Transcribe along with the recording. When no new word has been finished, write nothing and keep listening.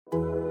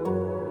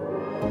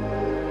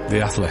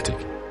The Athletic.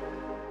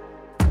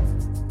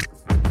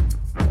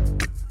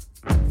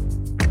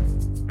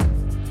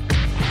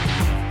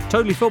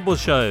 Totally Football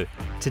Show.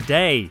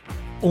 Today,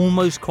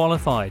 almost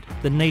qualified.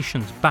 The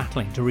nations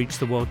battling to reach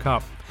the World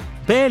Cup.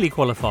 Barely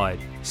qualified.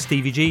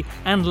 Stevie G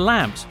and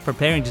Lamps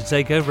preparing to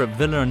take over at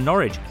Villa and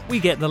Norwich. We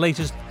get the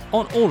latest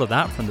on all of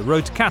that from the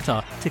road to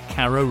Qatar to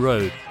Carrow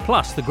Road.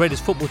 Plus, the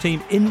greatest football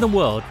team in the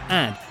world.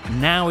 And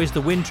now is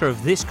the winter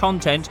of this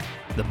content,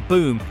 the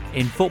boom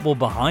in football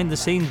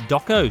behind-the-scenes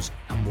docos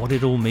and what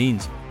it all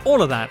means.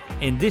 All of that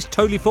in this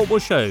Totally Football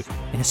Show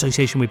in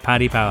association with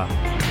Paddy Power.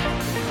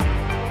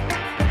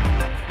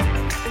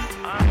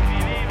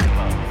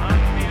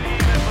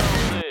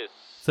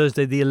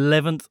 Thursday, the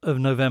 11th of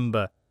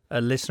November,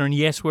 listener. And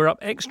yes, we're up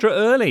extra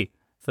early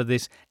for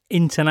this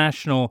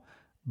international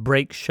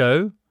break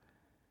show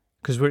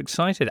because we're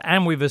excited.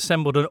 And we've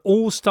assembled an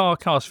all-star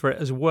cast for it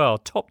as well.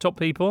 Top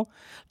people.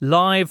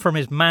 Live from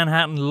his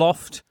Manhattan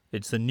loft,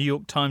 it's the New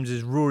York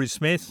Times' Rory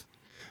Smith.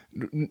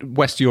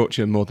 West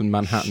Yorkshire more than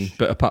Manhattan,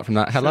 but apart from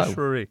that, hello. Just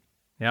Rory.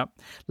 Yeah.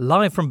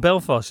 Live from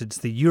Belfast, it's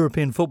the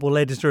European football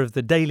editor of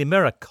the Daily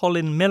Mirror,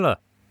 Colin Miller.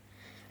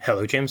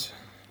 Hello, James.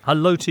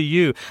 Hello to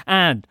you.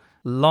 And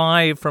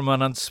live from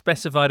an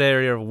unspecified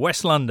area of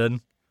West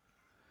London,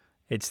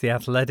 it's the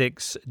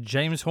Athletic's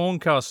James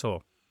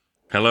Horncastle.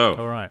 Hello.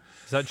 All right.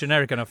 Is that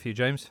generic enough for you,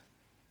 James?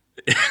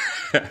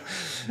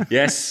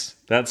 Yes,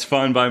 that's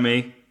fine by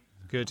me.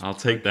 Good. I'll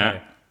take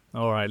that.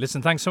 All right.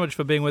 Listen, thanks so much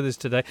for being with us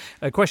today.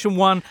 Question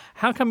one,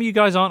 how come you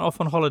guys aren't off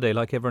on holiday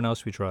like everyone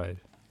else we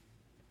tried?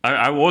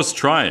 I was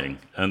trying,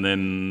 and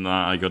then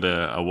I got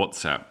a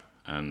WhatsApp,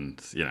 and,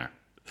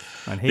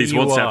 And these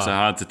WhatsApps are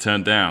hard to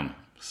turn down.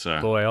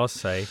 So. Boy, I'll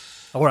say.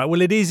 All right,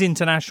 well, it is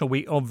International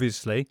Week,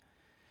 obviously,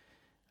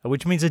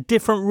 which means a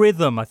different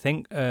rhythm, I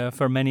think,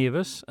 for many of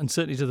us, and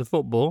certainly to the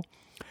football.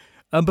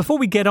 Before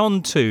we get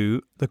on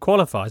to the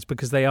qualifiers,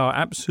 because they are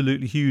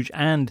absolutely huge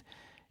and,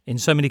 in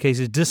so many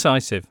cases,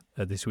 decisive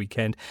this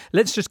weekend,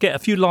 let's just get a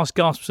few last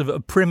gasps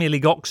of Premier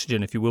League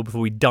oxygen, if you will,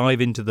 before we dive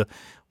into the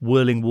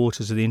whirling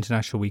waters of the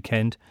International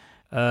weekend.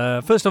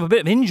 First off, a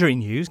bit of injury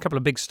news, a couple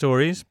of big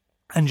stories.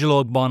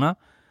 Angelo Ogbonna.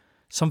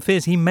 Some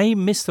fears he may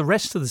miss the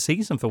rest of the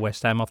season for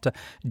West Ham after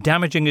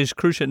damaging his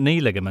cruciate knee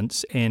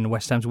ligaments in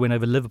West Ham's win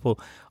over Liverpool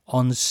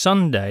on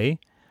Sunday.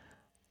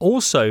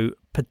 Also,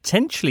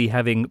 potentially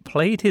having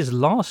played his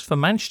last for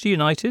Manchester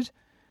United,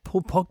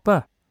 Paul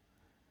Pogba.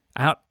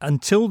 Out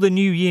until the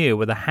new year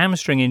with a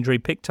hamstring injury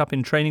picked up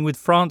in training with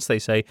France, they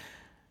say.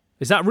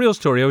 Is that a real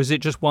story, or is it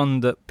just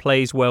one that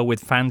plays well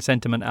with fan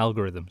sentiment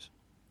algorithms?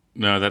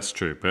 No, that's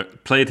true.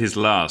 But played his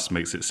last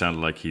makes it sound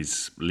like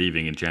he's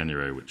leaving in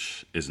January,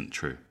 which isn't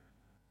true.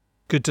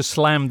 Good to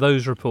slam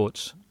those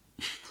reports.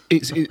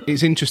 It's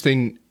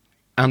interesting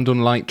and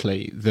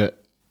unlikely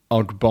that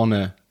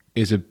Ogbonna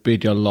is a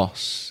bigger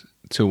loss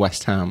to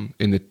West Ham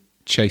in the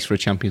chase for a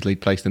Champions League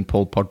place than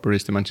Paul Pogba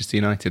is to Manchester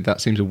United. That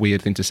seems a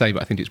weird thing to say,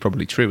 but I think it's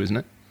probably true, isn't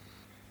it?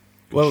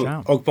 Well,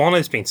 Ogbonna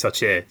has been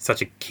such a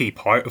key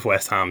part of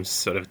West Ham's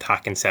sort of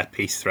attack and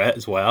set-piece threat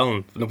as well,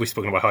 and we've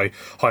spoken about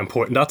how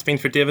important that's been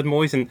for David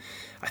Moyes, and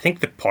I think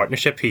the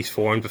partnership he's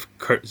formed with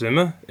Kurt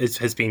Zouma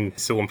has been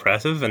so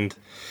impressive. And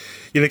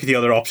you look at the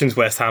other options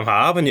West Ham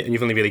have, and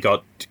you've only really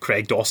got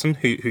Craig Dawson,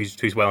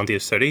 who's well into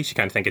his 30s. You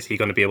kind of think, is he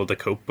going to be able to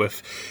cope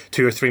with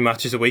 2 or 3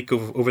 matches a week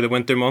over the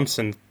winter months?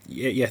 And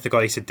yeah, the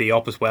guy said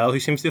Diop as well, who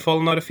seems to have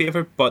fallen out of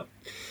favour. But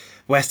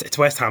it's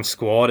West Ham's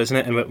squad, isn't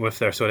it? And with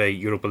their sort of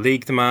Europa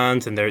League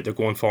demands, and they're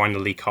going far in the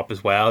League Cup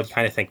as well, you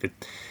kind of think that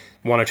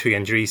 1 or 2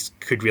 injuries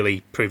could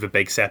really prove a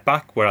big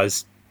setback.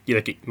 Whereas you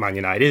look at Man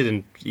United,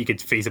 and you could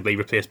feasibly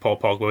replace Paul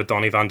Pogba with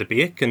Donny van de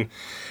Beek. And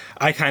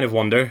I kind of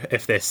wonder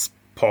if this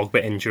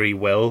Pogba injury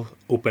will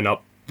open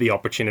up the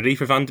opportunity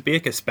for Van de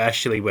Beek,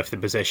 especially with the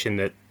position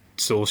that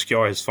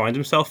Solskjaer has found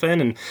himself in.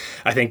 And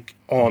I think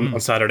on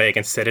Saturday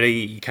against City,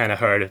 you kind of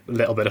heard a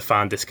little bit of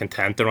fan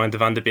discontent around the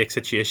Van de Beek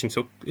situation,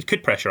 so it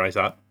could pressurise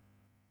that.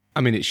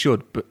 I mean, it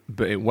should, but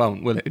it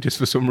won't, will it? Just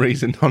for some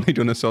reason, Ole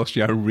Gunnar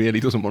Solskjaer really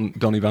doesn't want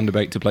Donny van de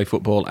Beek to play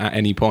football at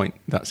any point.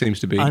 That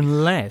seems to be...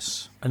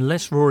 Unless,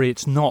 Rory,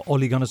 it's not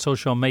Ole Gunnar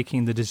Solskjaer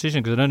making the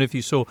decision, because I don't know if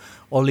you saw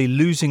Ole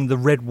losing the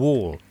red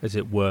wall, as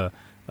it were,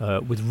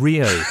 with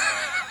Rio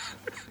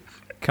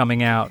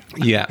coming out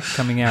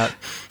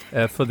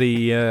for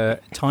the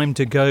Time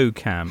to Go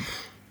camp.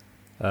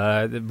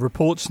 The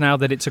reports now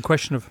that it's a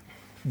question of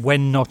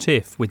when, not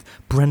if, with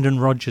Brendan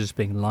Rodgers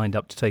being lined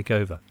up to take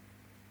over.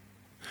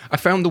 I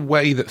found the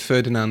way that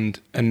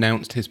Ferdinand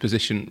announced his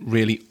position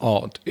really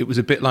odd. It was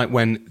a bit like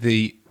when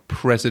the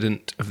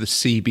president of the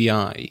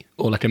CBI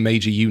or like a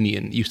major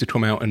union used to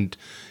come out and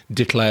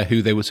declare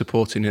who they were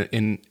supporting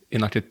in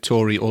like a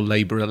Tory or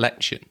Labour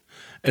election,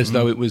 as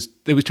though it was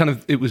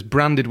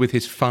branded with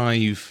his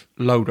 5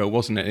 logo,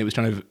 wasn't it? It was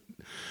kind of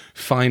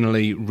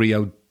finally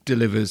Rio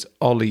delivers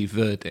Ollie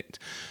verdict,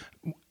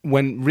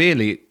 when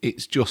really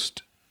it's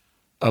just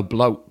a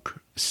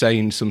bloke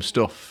saying some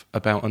stuff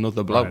about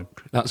another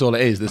bloke. Right. That's all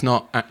it is. There's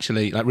not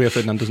actually, like, Rio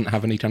Ferdinand doesn't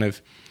have any kind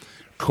of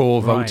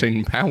core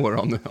voting power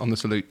on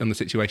the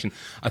situation.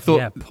 I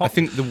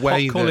think the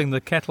way calling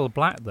the kettle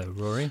black though,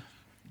 Rory.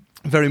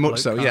 Very much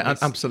so, yeah,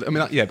 absolutely.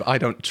 I mean, but I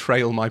don't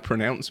trail my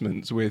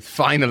pronouncements with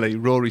 "finally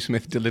Rory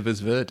Smith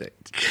delivers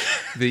verdict."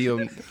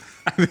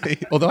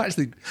 Although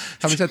actually,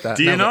 having said that,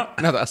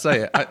 now that I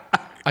say it,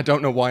 I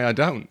don't know why I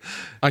don't.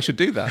 I should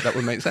do that. That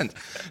would make sense.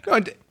 No,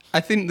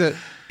 I think that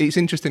it's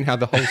interesting how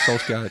the whole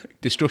Solskjaer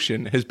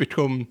discussion has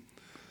become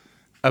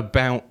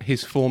about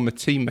his former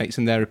teammates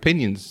and their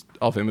opinions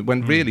of him,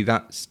 when really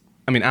that's,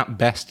 I mean, at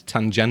best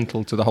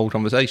tangential to the whole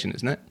conversation,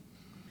 isn't it?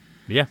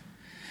 Yeah,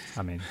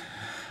 I mean.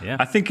 Yeah.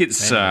 I think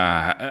it's.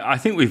 I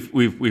think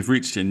we've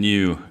reached a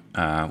new.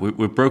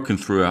 We've broken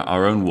through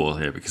our own wall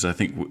here, because I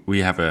think we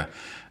have a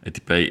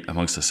debate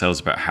amongst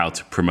ourselves about how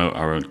to promote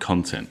our own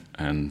content,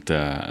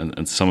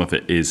 and some of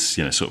it is,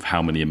 sort of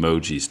how many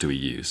emojis do we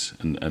use,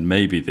 and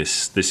maybe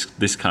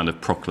this kind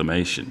of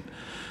proclamation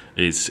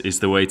is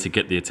the way to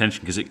get the attention,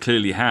 because it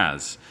clearly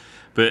has.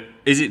 But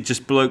is it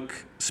just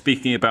bloke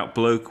speaking about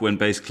bloke when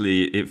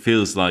basically it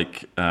feels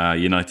like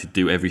United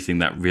do everything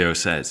that Rio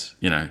says?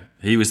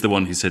 He was the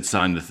one who said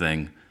sign the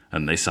thing,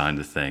 and they signed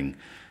the thing.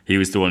 He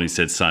was the one who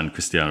said sign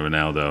Cristiano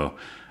Ronaldo,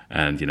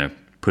 and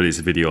put his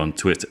video on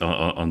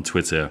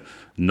Twitter,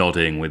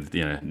 nodding with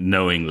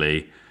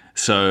knowingly.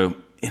 So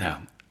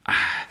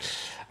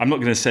I'm not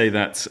going to say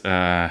that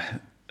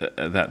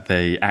that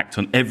they act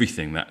on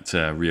everything that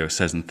Rio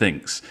says and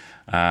thinks,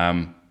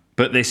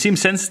 but they seem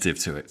sensitive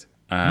to it.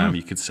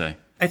 You could say.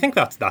 I think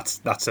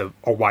that's a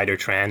wider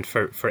trend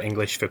for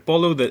English football,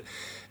 though, that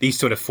these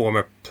sort of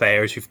former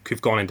players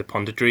who've gone into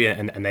punditry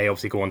and they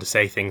obviously go on to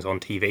say things on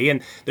TV,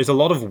 and there's a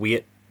lot of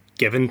weight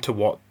given to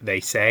what they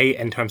say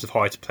in terms of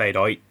how it's played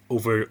out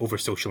over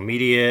social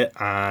media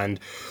and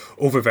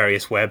over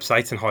various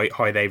websites, and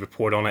how they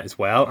report on it as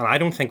well. And I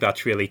don't think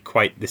that's really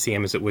quite the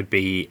same as it would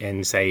be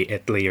in, say,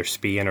 Italy or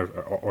Spain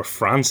or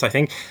France. I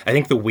think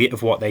the weight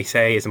of what they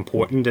say is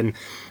important, and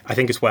I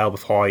think as well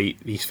with how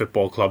these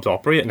football clubs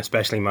operate, and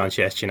especially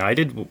Manchester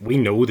United, we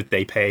know that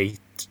they pay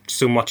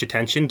so much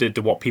attention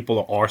to what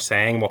people are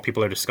saying, what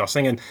people are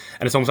discussing, and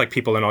it's almost like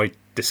people are now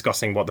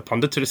discussing what the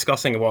pundits are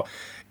discussing, and what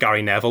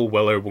Gary Neville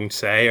will or won't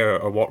say,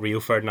 or what Rio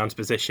Ferdinand's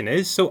position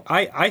is. So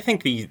I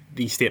think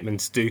these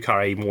statements do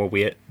carry more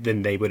weight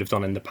than they would have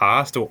done in the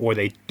past, or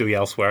they do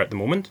elsewhere at the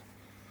moment.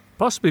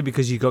 Possibly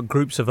because you've got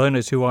groups of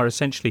owners who are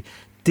essentially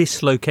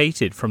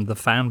dislocated from the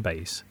fan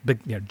base, but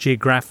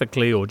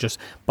geographically, or just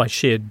by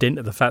sheer dint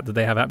of the fact that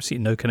they have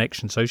absolutely no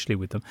connection socially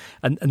with them,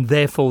 and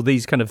therefore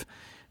these kind of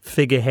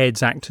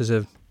figureheads act as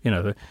a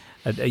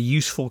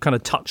useful kind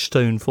of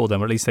touchstone for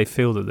them, or at least they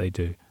feel that they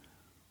do.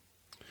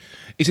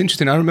 It's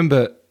interesting. I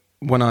remember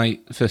when I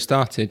first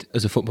started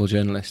as a football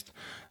journalist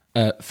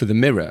for the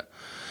Mirror,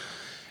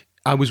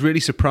 I was really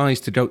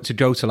surprised to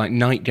go to like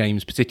night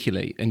games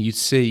particularly, and you'd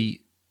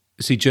see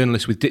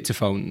journalists with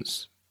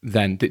dictaphones.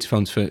 Then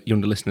dictaphones, for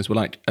younger listeners, were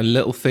like a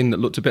little thing that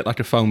looked a bit like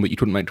a phone, but you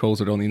couldn't make calls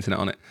on the internet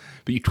on it.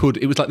 But you could.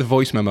 It was like the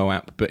voice memo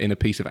app, but in a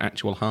piece of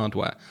actual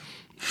hardware.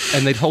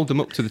 And they'd hold them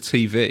up to the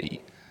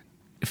TV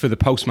for the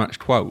post-match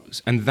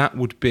quotes, and that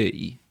would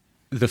be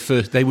the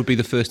first. They would be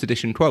the first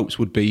edition quotes.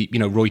 Would be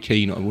Roy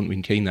Keane, or it wouldn't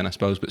be Keane then, I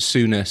suppose, but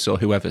Souness or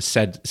whoever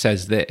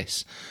says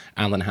this.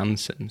 Alan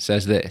Hansen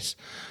says this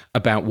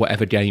about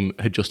whatever game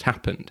had just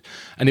happened,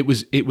 and it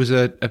was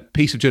a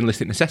piece of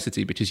journalistic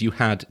necessity, because you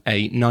had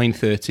a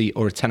 9:30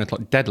 or a 10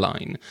 o'clock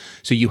deadline,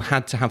 so you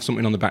had to have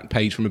something on the back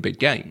page from a big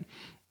game.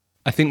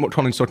 I think what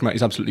Colin's talking about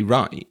is absolutely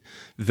right,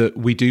 that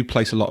we do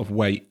place a lot of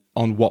weight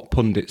on what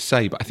pundits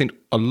say, but I think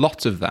a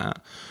lot of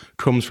that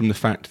comes from the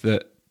fact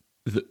that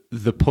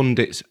the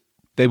pundits,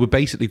 they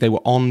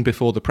were on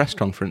before the press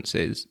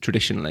conferences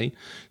traditionally,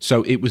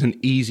 so it was an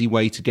easy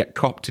way to get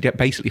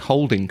basically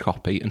holding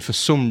copy, and for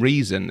some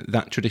reason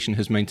that tradition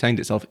has maintained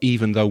itself,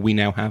 even though we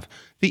now have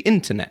the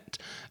internet,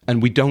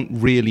 and we don't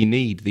really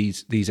need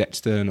these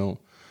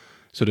external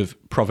sort of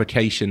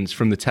provocations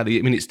from the telly.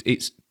 I mean,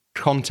 it's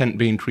content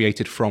being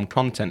created from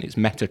content, it's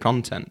meta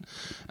content,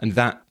 and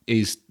that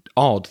is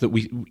odd that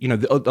we,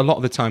 a lot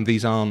of the time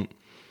these aren't.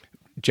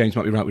 James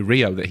might be right with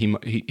Rio that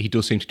he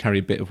does seem to carry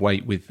a bit of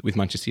weight with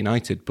Manchester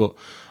United, but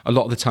a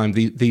lot of the time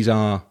these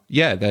are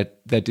they're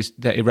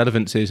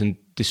irrelevances and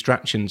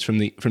distractions from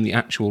the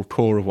actual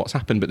core of what's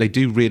happened, but they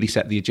do really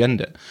set the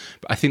agenda.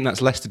 But I think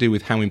that's less to do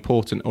with how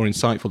important or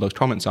insightful those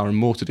comments are, and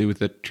more to do with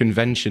the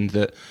convention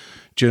that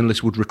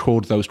journalists would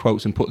record those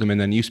quotes and put them in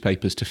their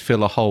newspapers to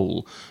fill a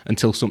hole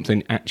until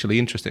something actually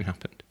interesting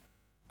happened.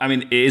 I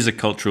mean, it is a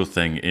cultural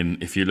thing.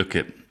 If you look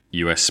at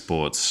US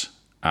sports,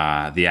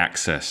 the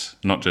access,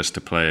 not just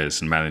to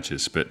players and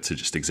managers, but to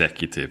just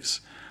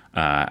executives,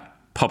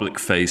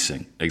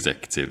 public-facing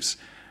executives,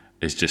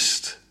 is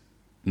just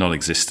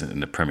non-existent in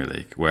the Premier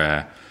League,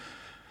 where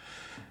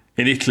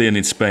in Italy and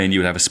in Spain, you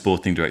would have a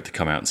sporting director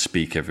come out and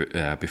speak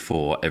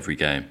before every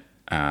game,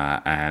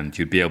 and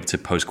you'd be able to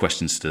pose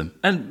questions to them.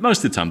 And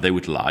most of the time, they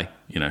would lie.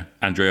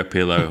 Andrea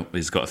Pirlo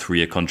has got a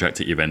 3-year contract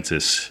at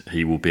Juventus.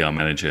 He will be our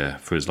manager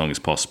for as long as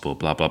possible,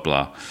 blah, blah,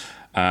 blah.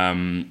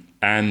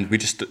 And we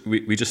just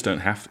don't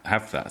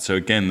have that. So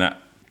again,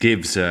 that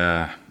gives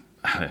a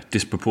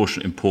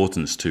disproportionate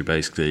importance to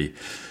basically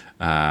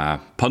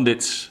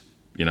pundits,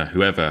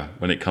 whoever,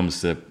 when it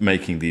comes to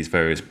making these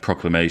various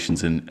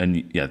proclamations, and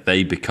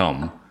they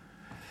become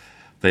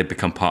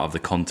part of the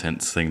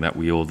content thing that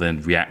we all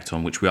then react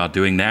on, which we are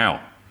doing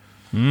now.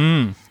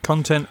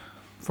 Content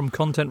from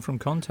content.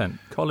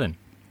 Colin.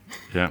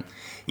 Yeah.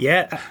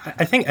 Yeah,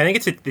 I think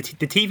it's the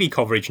TV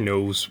coverage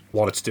knows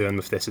what it's doing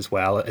with this as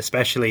well.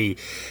 Especially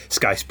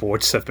Sky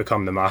Sports have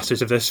become the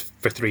masters of this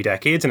for 3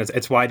 decades, and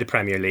it's why the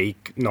Premier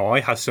League now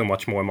has so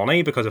much more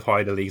money, because of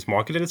how the league's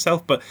marketed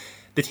itself. But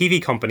the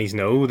TV companies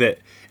know that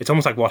it's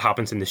almost like what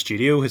happens in the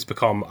studio has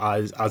become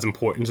as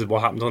important as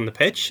what happens on the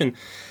pitch. And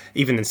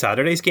even in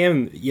Saturday's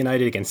game,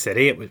 United against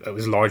City, it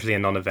was largely a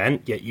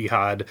non-event, yet you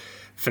had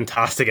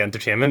fantastic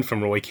entertainment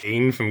from Roy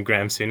Keane, from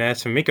Graham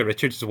Souness, from Micah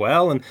Richards as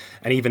well, and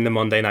even the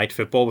Monday Night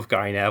Football with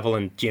Gary Neville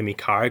and Jamie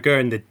Carragher,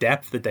 and the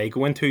depth that they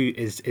go into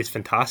is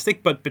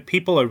fantastic. But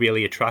people are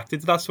really attracted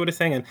to that sort of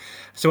thing, and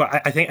so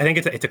I think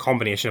it's a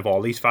combination of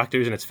all these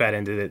factors, and it's fed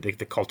into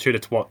the culture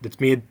that's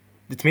made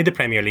the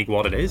Premier League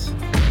what it is.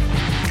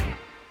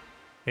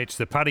 It's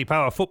the Paddy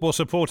Power Football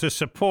Supporters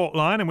Support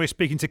Line, and we're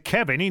speaking to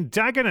Kevin in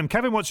Dagenham.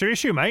 Kevin, what's your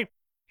issue, mate?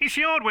 It's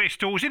the hardware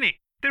stores, isn't it?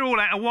 They're all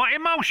out of white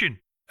emulsion.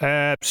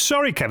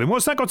 Sorry, Kevin,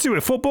 what's that got to do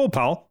with football,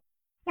 pal?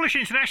 Well, it's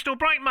international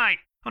break, mate,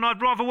 and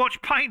I'd rather watch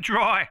paint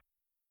dry.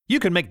 You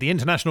can make the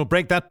international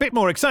break that bit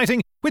more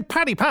exciting with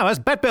Paddy Power's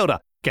Bet Builder.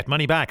 Get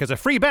money back as a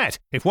free bet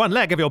if one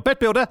leg of your bet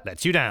builder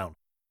lets you down.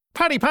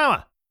 Paddy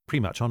Power.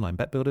 Pre-match online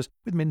bet builders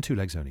with min 2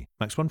 legs only.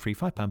 Max 1 free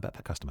 £5 bet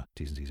per customer.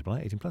 T's and C's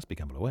apply. 18+.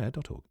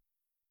 BeGambleAware.org.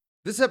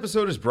 This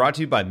episode is brought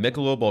to you by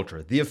Michelob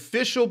Ultra, the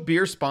official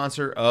beer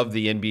sponsor of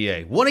the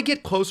NBA. Want to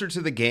get closer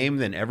to the game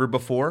than ever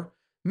before?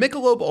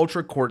 Michelob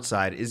Ultra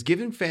Courtside is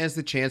giving fans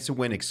the chance to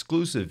win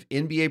exclusive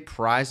NBA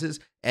prizes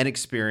and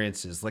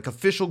experiences like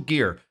official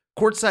gear,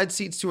 courtside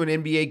seats to an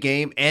NBA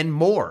game, and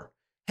more.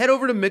 Head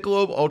over to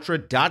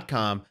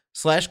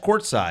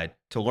MichelobUltra.com/courtside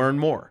to learn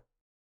more.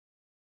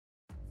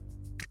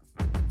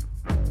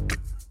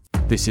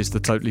 This is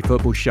the Totally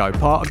Football Show,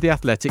 part of the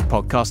Athletic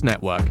Podcast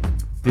Network.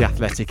 The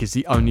Athletic is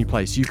the only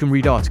place you can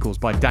read articles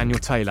by Daniel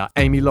Taylor,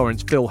 Amy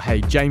Lawrence, Phil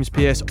Hay, James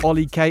Pearce,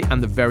 Ollie Kay,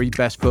 and the very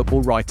best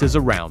football writers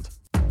around.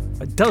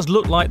 It does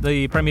look like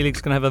the Premier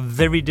League's going to have a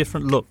very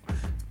different look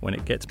when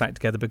it gets back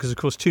together, because, of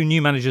course, 2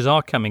 new managers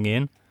are coming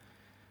in.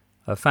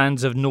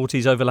 Fans of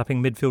Naughty's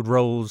overlapping midfield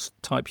roles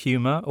type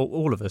humour, or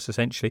all of us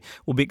essentially,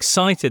 will be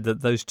excited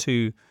that those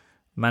 2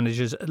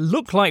 managers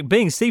look like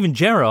being Steven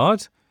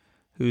Gerrard,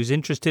 who's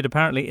interested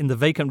apparently in the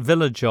vacant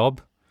Villa job,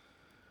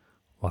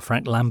 while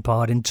Frank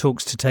Lampard in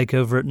talks to take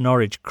over at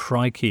Norwich.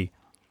 Crikey.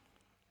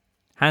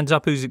 Hands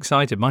up who's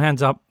excited. My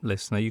hand's up,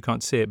 listener. You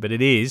can't see it, but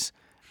it is.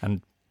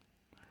 And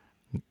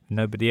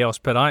nobody else.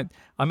 But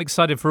I'm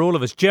excited for all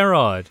of us.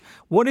 Gerrard,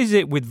 what is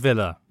it with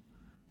Villa?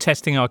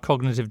 Testing our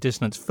cognitive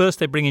dissonance. First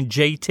they bring in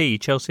JT,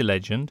 Chelsea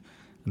legend,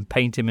 and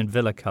paint him in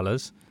Villa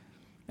colours.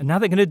 And now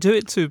they're going to do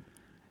it to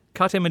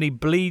cut him and he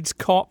bleeds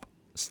cop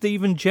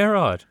Steven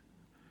Gerrard.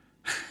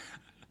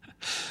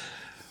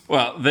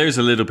 Well, there's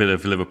a little bit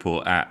of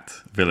Liverpool at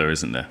Villa,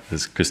 isn't there?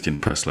 There's Christian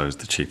Presslow as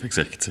the chief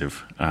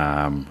executive,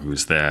 who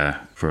was there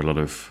for a lot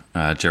of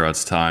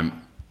Gerrard's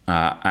time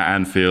at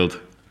Anfield.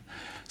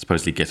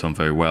 Supposedly get on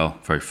very well,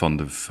 very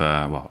fond of,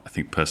 I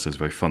think Presslow's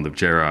very fond of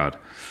Gerrard.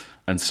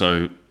 And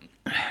so,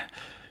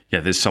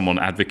 there's someone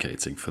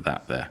advocating for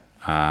that there,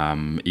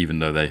 even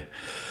though they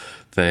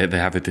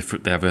have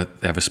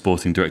a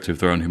sporting director of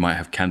their own who might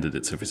have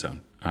candidates of his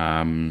own.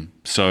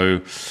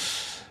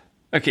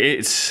 Okay,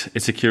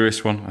 it's a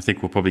curious one. I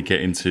think we'll probably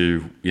get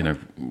into,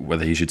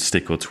 whether he should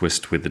stick or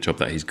twist with the job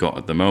that he's got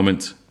at the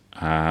moment.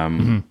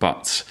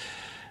 But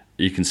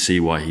you can see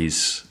why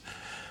he's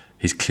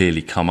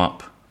clearly come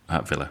up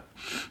at Villa.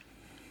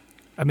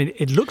 I mean,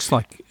 it looks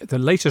like, the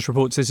latest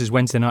reports, this is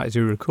Wednesday night as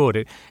we record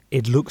it,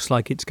 it looks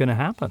like it's going to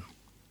happen.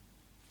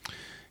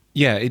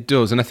 Yeah, it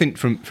does. And I think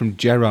from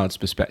Gerrard's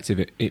perspective,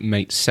 it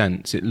makes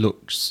sense. It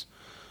looks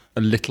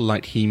a little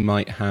like he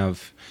might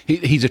have...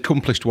 He's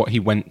accomplished what he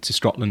went to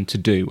Scotland to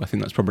do. I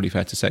think that's probably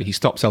fair to say. He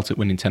stopped Celtic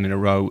winning 10 in a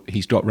row.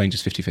 He's got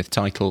Rangers' 55th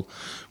title.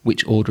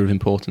 Which order of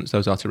importance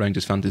those are to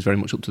Rangers fans is very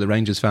much up to the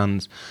Rangers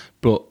fans.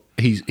 But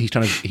he's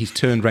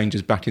turned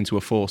Rangers back into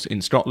a force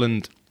in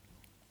Scotland,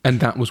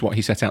 and that was what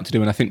he set out to do.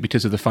 And I think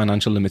because of the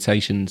financial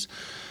limitations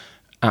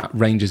at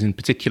Rangers in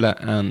particular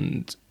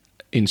and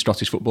in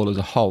Scottish football as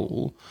a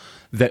whole,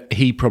 that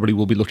he probably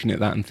will be looking at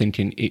that and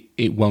thinking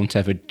it won't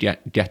ever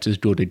get as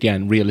good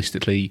again.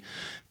 Realistically,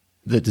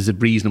 that there's a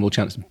reasonable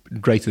chance,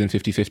 greater than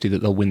 50-50,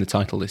 that they'll win the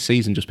title this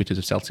season just because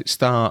of Celtic's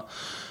start.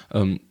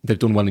 They've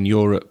done well in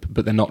Europe,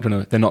 but they're not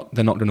going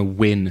to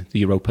win the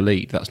Europa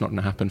League. That's not going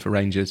to happen for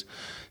Rangers.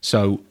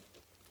 So,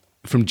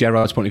 from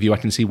Gerrard's point of view, I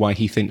can see why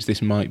he thinks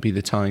this might be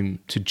the time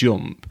to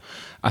jump.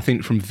 I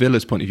think from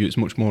Villa's point of view, it's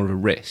much more of a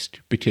risk,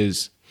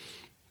 because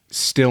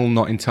still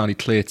not entirely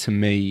clear to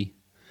me,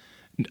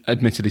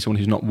 admittedly someone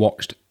who's not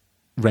watched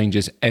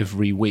Rangers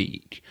every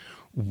week,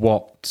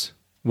 what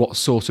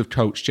sort of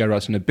coach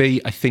Gerrard's going to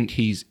be. I think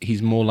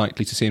he's more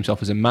likely to see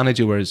himself as a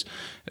manager, whereas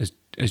as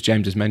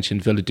James has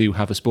mentioned, Villa do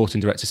have a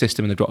sporting director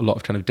system, and they've got a lot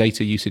of kind of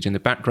data usage in the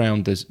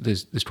background.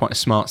 There's quite a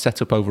smart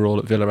setup overall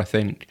at Villa, I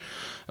think.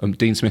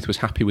 Dean Smith was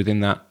happy within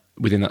that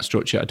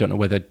structure. I don't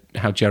know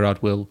how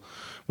Gerrard will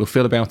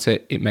feel about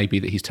it. It may be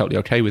that he's totally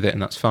okay with it,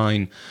 and that's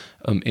fine.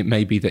 It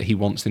may be that he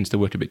wants things to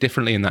work a bit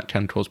differently, and that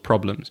can cause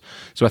problems.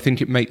 So I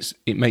think it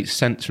makes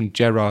sense from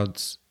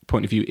Gerrard's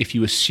point of view if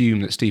you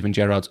assume that Steven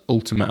Gerrard's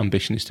ultimate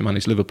ambition is to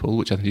manage Liverpool,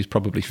 which I think is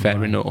probably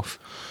fair enough.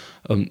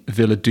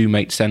 Villa do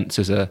make sense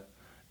as a,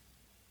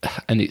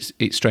 and it's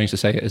strange to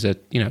say it, as a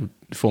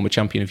former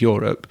champion of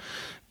Europe,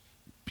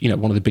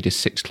 one of the biggest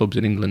 6 clubs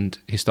in England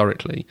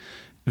historically.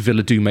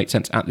 Villa do make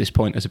sense at this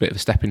point as a bit of a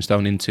stepping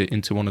stone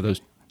into one of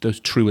those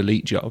true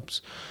elite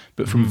jobs.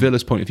 But from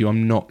Villa's point of view,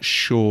 I'm not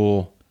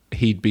sure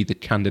he'd be the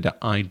candidate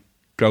I'd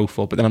go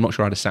for. But then I'm not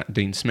sure I'd have sacked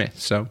Dean Smith,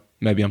 so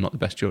maybe I'm not the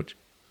best judge.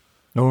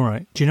 All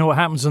right. Do you know what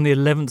happens on the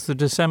 11th of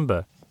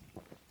December?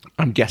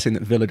 I'm guessing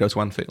that Villa goes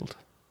to Anfield.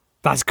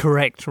 That's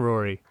correct,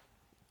 Rory.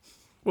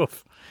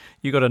 Woof.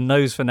 You got a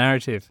nose for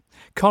narrative.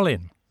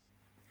 Colin?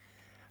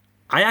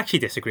 I actually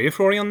disagree with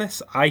Rory on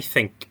this. I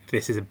think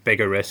this is a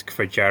bigger risk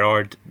for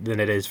Gerrard than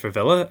it is for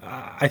Villa.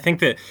 I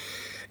think that,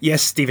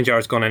 yes, Steven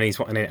Gerrard's gone and he's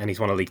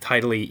won a league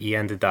title. He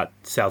ended that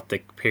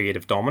Celtic period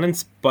of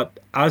dominance. But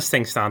as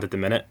things stand at the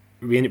minute,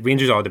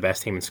 Rangers are the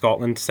best team in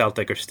Scotland.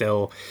 Celtic are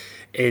still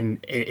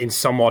in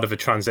somewhat of a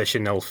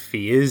transitional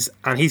phase,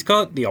 and he's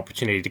got the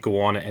opportunity to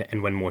go on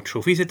and win more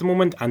trophies at the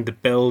moment and to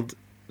build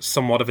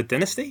somewhat of a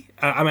dynasty.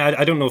 I mean,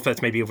 I don't know if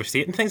that's maybe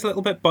overstating things a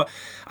little bit, but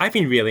I've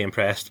been really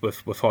impressed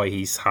with how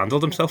he's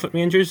handled himself at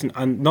Rangers,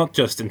 and not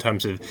just in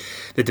terms of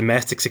the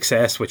domestic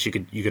success, which you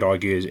could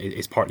argue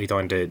is partly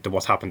down to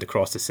what's happened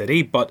across the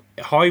city, but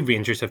how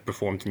Rangers have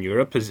performed in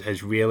Europe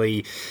has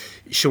really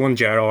shown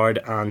Gerrard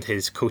and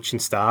his coaching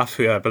staff,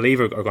 who I believe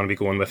are going to be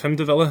going with him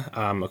to Villa,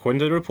 according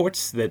to the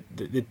reports, that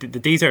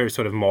these are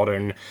sort of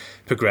modern,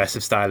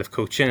 progressive style of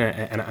coaching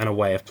and a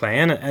way of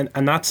playing,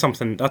 and that's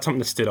something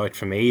that stood out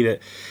for me. That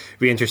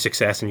Rangers'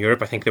 success in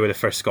Europe, I think they were the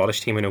first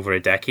Scottish team in over a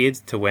decade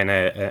to win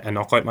a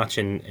knockout match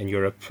in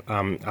Europe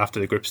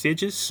after the group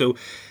stages. So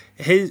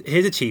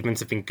his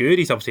achievements have been good.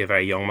 He's obviously a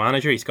very young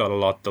manager. He's got a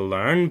lot to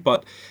learn,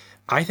 but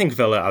I think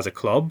Villa as a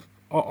club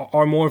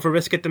are more of a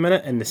risk at the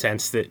minute, in the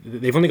sense that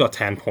they've only got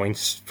 10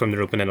 points from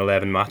their opening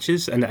 11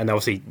 matches, and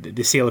obviously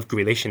the sale of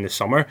Grealish in the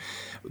summer.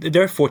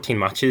 There are 14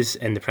 matches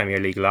in the Premier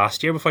League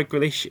last year without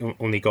Grealish,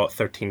 only got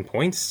 13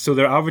 points, so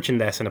they're averaging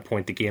less than a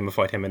point a game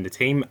without him in the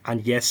team.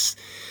 And yes,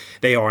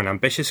 they are an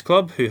ambitious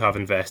club who have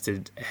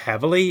invested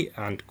heavily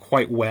and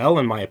quite well,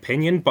 in my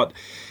opinion, but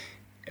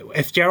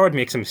if Gerrard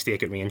makes a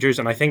mistake at Rangers,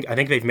 and I think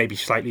they've maybe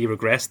slightly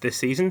regressed this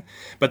season,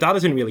 but that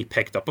isn't really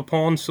picked up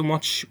upon so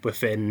much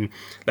within,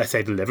 let's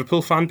say, the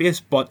Liverpool fan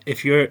base. But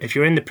if you're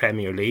in the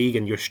Premier League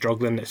and you're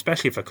struggling,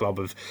 especially for a club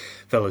of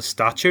Villa's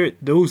stature,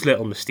 those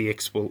little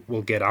mistakes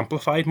will get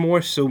amplified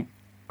more. So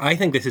I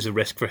think this is a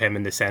risk for him,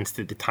 in the sense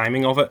that the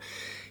timing of it,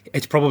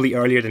 it's probably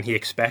earlier than he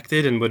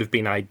expected and would have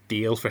been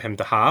ideal for him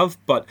to have.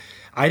 But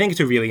I think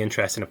it's a really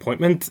interesting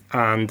appointment,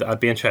 and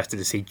I'd be interested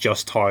to see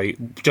just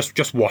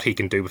what he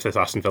can do with this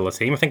Aston Villa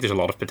team. I think there's a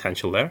lot of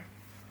potential there.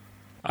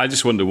 I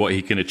just wonder what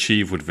he can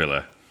achieve with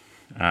Villa,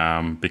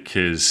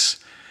 because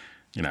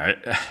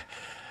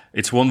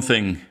it's one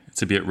thing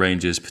to be at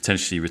Rangers,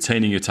 potentially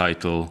retaining your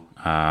title,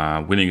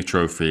 winning a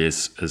trophy,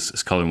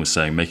 as Colin was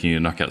saying, making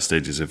your knockout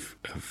stages of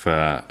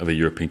a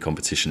European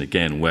competition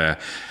again, where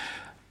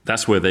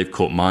that's where they've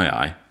caught my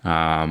eye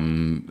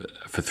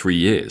for 3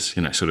 years.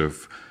 Sort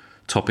of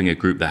topping a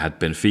group that had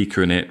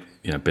Benfica in it.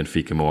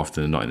 Benfica more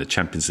often than not in the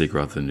Champions League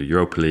rather than the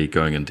Europa League,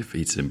 going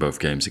undefeated in both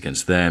games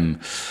against them.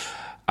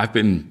 I've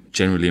been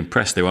generally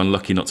impressed. They were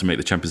unlucky not to make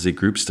the Champions League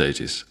group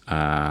stages.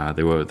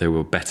 They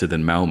were better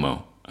than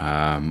Malmo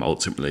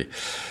ultimately.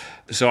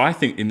 So I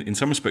think in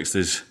some respects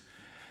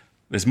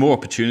there's more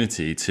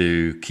opportunity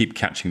to keep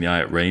catching the eye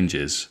at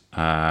Rangers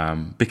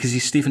because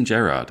he's Steven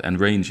Gerrard and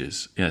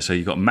Rangers. So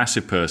you've got a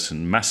massive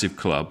person, massive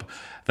club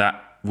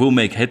that will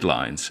make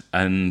headlines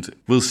and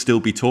will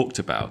still be talked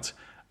about.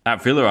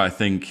 At Villa, I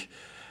think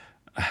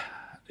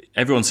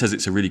everyone says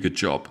it's a really good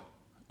job,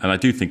 and I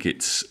do think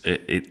it's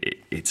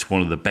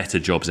one of the better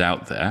jobs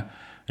out there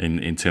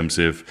in terms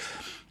of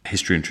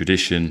history and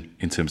tradition,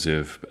 in terms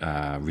of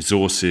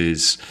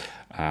resources.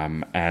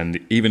 And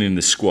even in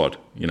the squad,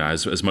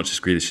 as much as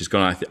Grealish has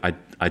gone,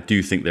 I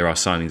do think there are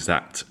signings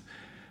that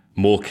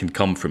more can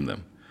come from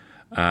them.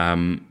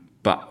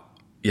 But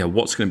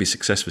what's going to be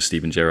success for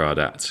Steven Gerrard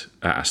at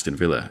Aston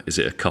Villa? Is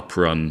it a cup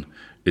run?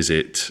 Is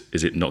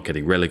it not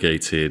getting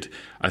relegated?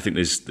 I think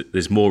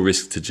there's more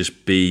risk to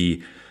just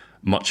be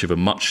much of a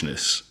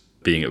muchness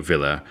being at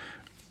Villa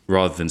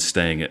rather than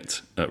staying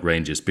at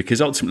Rangers,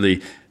 because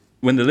ultimately,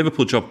 when the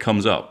Liverpool job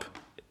comes up,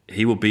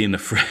 he will be in the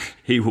frame.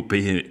 He will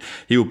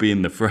be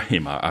in the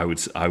frame. I would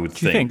think.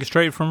 Do you think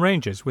straight from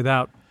Rangers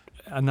without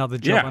another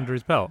job under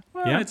his belt?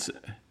 Well,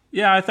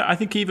 I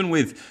think even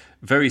with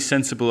very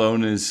sensible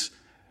owners,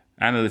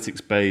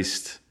 analytics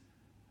based,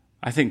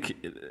 I think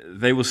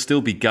they will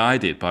still be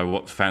guided by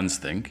what fans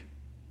think,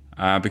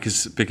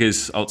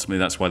 because ultimately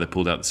that's why they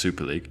pulled out the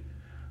Super League.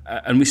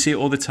 And we see it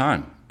all the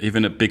time,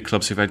 even at big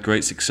clubs who've had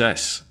great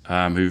success,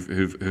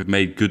 who've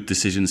made good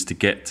decisions to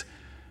get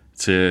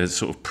to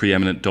sort of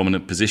preeminent,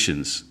 dominant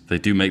positions. They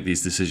do make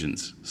these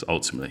decisions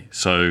ultimately.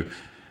 So,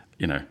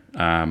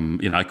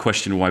 I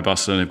question why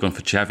Barcelona have gone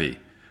for Xavi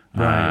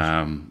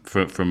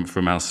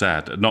from Al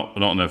Sadd. Not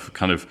enough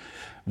kind of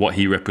what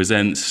he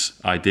represents,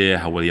 idea,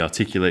 how well he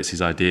articulates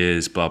his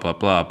ideas, blah blah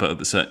blah. But at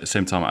the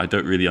same time, I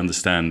don't really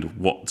understand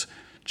what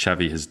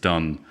Xavi has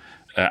done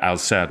at Al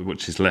Sadd,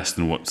 which is less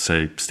than what,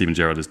 say, Steven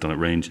Gerrard has done at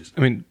Rangers.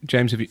 I mean,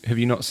 James, have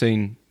you not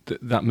seen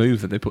that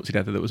move that they put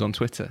together that was on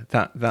Twitter?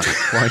 That's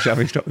why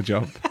Xavi's got the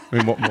job. I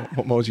mean,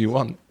 what more do you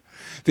want?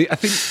 I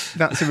think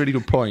that's a really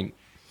good point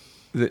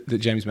that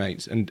James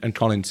makes, and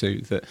Colin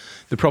too, that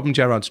the problem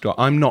Gerrard's got,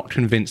 I'm not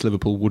convinced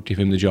Liverpool would give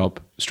him the job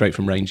straight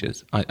from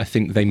Rangers. I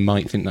think they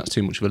might think that's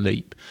too much of a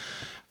leap.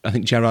 I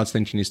think Gerrard's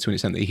thinking is to an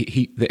extent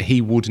that he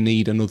would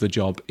need another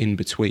job in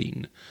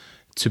between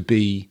to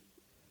be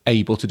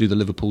able to do the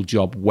Liverpool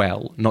job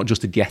well, not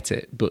just to get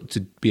it, but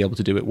to be able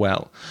to do it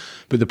well.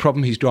 But the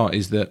problem he's got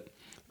is that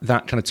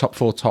kind of top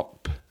 4,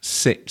 top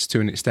 6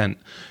 to an extent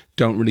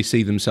don't really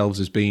see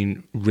themselves as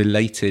being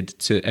related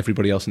to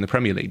everybody else in the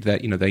Premier League.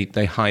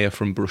 They hire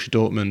from Borussia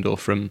Dortmund or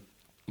from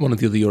one of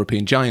the other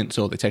European giants,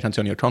 or they take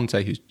Antonio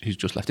Conte, who's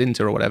just left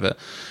Inter or whatever.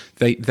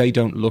 They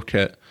don't look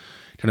at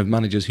kind of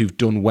managers who've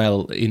done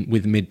well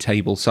with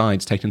mid-table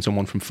sides, taken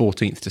someone from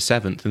 14th to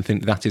 7th, and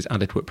think that is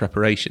adequate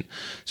preparation.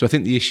 So I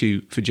think the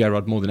issue for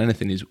Gerrard more than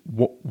anything is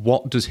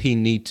what does he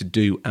need to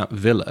do at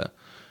Villa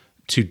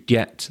to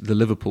get the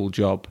Liverpool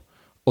job,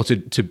 or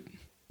to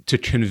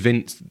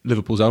convince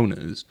Liverpool's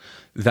owners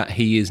that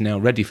he is now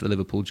ready for the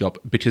Liverpool job,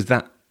 because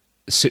that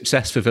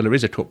success for Villa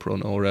is a cup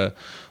run or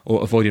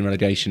avoiding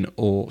relegation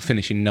or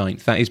finishing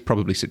 9th. That is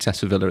probably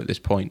success for Villa at this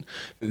point.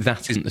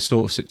 That isn't the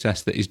sort of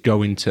success that is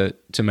going to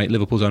make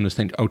Liverpool's owners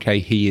think, okay,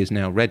 he is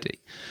now ready.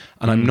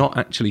 And I'm not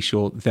actually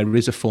sure there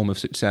is a form of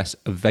success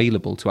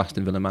available to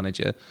Aston Villa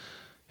manager,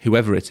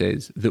 whoever it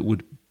is, that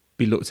would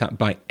be looked at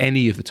by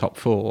any of the top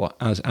 4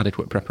 as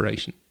adequate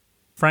preparation.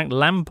 Frank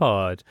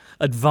Lampard.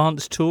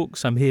 Advanced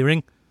talks, I'm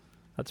hearing.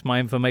 That's my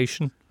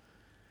information.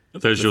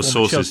 There's your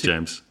sources,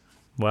 James.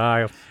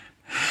 Wow.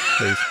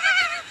 Please.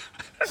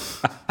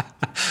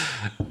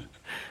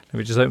 Let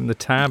me just open the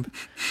tab.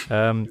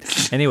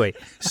 Anyway,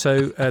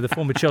 so the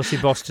former Chelsea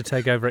boss to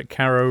take over at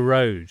Carrow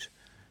Road.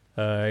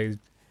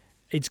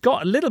 It's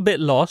got a little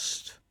bit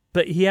lost,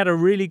 but he had a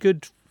really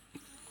good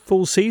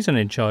full season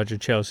in charge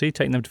of Chelsea,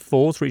 taking them to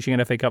 4th, reaching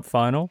an FA Cup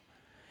final.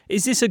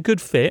 Is this a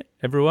good fit,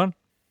 everyone?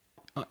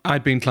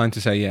 I'd be inclined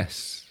to say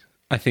yes.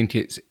 I think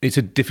it's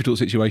a difficult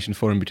situation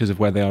for him because of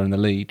where they are in the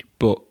league,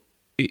 but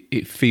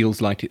it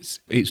feels like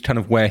it's kind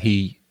of where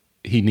he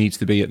needs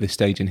to be at this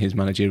stage in his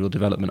managerial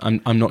development.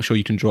 I'm not sure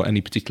you can draw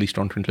any particularly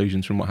strong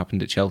conclusions from what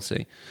happened at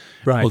Chelsea.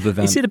 Right. Other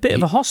than is it a bit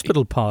of a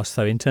hospital pass,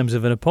 though, in terms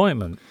of an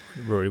appointment,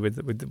 Rory, with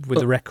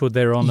the record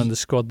they're on and the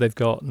squad they've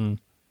got? And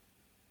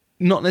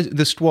not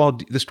the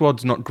squad. The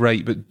squad's not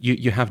great, but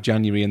you have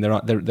January, and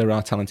there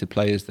are talented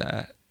players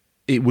there.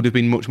 It would have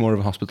been much more of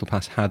a hospital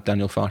pass had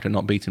Daniel Farke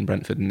not beaten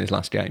Brentford in his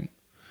last game.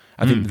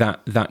 I think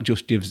that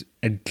just gives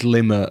a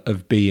glimmer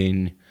of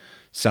being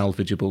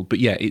salvageable. But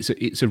yeah,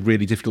 it's a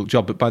really difficult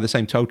job. But by the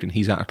same token,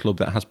 he's at a club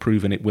that has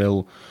proven it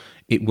will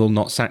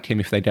not sack him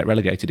if they get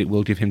relegated. It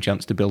will give him a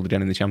chance to build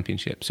again in the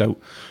Championship. So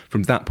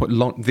from that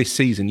point, this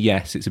season,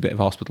 yes, it's a bit of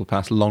a hospital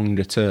pass.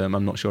 Longer term,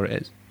 I'm not sure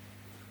it is.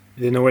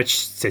 The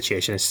Norwich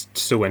situation is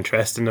so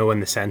interesting, though, in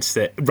the sense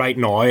that right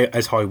now,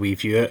 as how we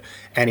view it,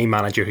 any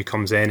manager who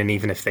comes in, and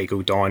even if they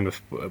go down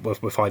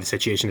with how the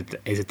situation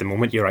is at the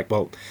moment, you're like,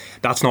 well,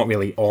 that's not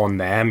really on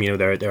them.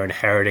 They're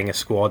inheriting a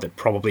squad that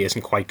probably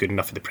isn't quite good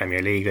enough for the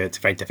Premier League. It's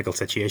a very difficult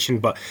situation,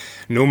 but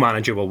no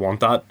manager will want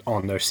that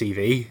on their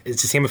CV.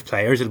 It's the same with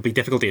players. It'll be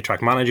difficult to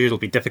attract managers. It'll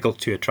be difficult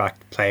to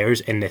attract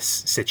players in this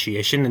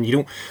situation, and you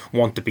don't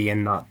want to be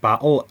in that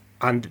battle.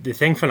 And the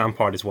thing for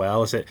Lampard as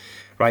well is that,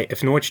 right,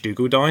 if Norwich do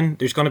go down,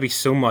 there's going to be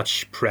so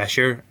much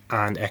pressure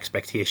and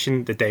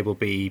expectation that they will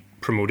be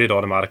promoted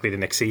automatically the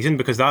next season,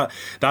 because that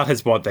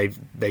is what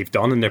they've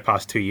done in their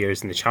past 2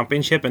 years in the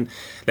Championship. And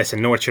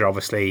listen, Norwich are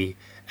obviously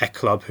a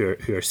club who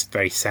are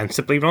very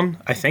sensibly run.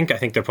 I think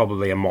they're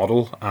probably a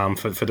model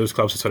for those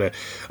clubs that sort of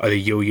are the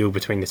yo-yo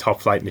between the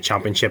top flight and the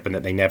Championship, and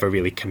that they never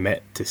really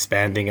commit to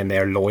spending, and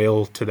they're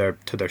loyal to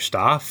their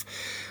staff.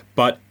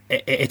 But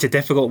it's a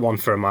difficult one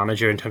for a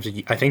manager in terms of,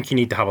 I think you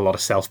need to have a lot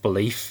of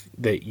self-belief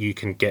that you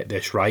can get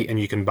this right and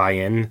you can buy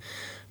in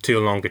to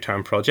a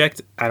longer-term project.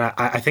 And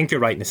I think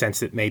you're right in the sense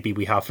that maybe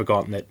we have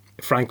forgotten that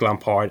Frank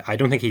Lampard, I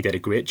don't think he did a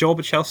great job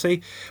at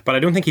Chelsea, but I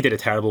don't think he did a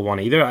terrible one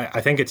either.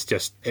 I think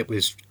it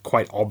was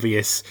quite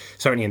obvious,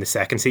 certainly in the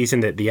second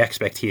season, that the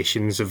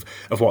expectations of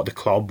what the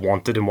club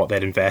wanted and what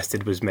they'd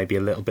invested was maybe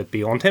a little bit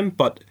beyond him.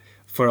 But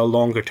for a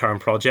longer term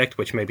project,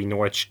 which maybe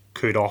Norwich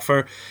could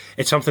offer,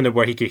 it's something that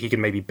where he could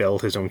maybe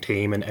build his own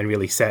team and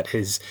really set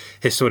his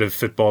sort of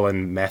football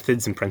and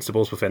methods and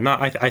principles within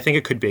that. I think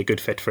it could be a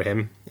good fit for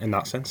him in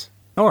that sense.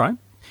 All right.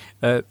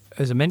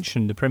 As I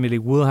mentioned, the Premier League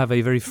will have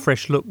a very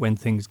fresh look when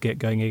things get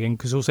going again,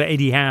 because also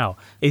Eddie Howe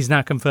is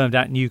now confirmed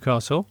at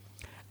Newcastle.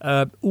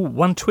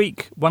 One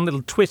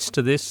little twist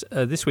to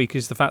this week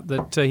is the fact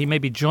that he may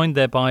be joined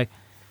there by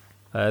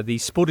the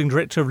sporting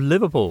director of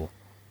Liverpool,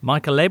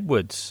 Michael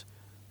Edwards,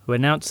 who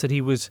announced that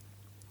he was,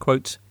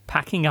 quote,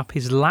 packing up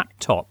his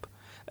laptop.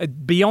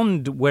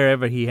 Beyond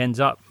wherever he ends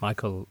up,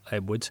 Michael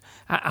Edwards,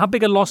 how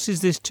big a loss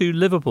is this to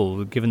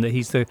Liverpool, given that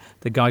he's the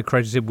guy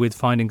credited with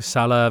finding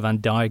Salah, Van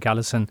Dijk,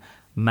 Alisson,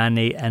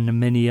 Mane and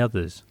many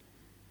others?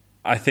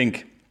 I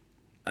think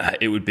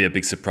it would be a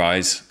big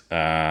surprise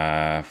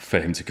for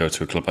him to go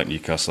to a club like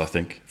Newcastle, I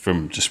think,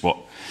 from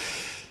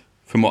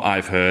what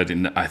I've heard,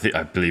 and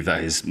I believe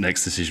that his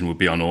next decision would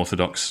be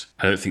unorthodox.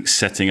 I don't think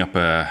setting up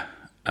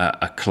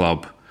a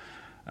club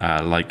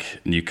like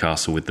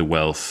Newcastle with the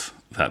wealth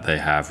that they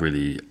have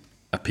really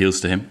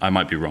appeals to him. I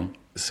might be wrong.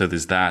 So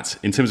there's that.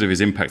 In terms of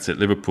his impact at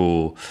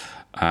Liverpool,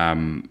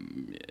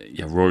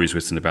 Rory's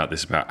written about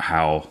this, about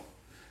how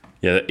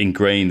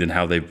ingrained and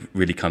how they've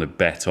really kind of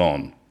bet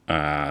on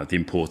the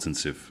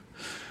importance of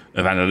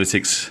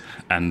analytics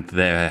and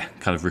their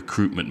kind of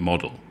recruitment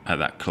model at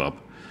that club.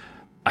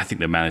 I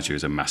think the manager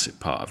is a massive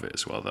part of it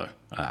as well, though,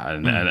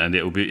 and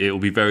it will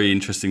be very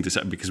interesting to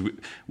see, because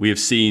we've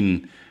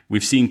seen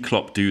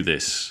Klopp do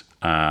this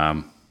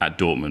at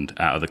Dortmund,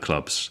 at other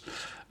clubs,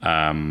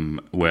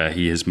 where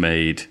he has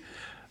made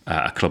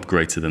a club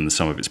greater than the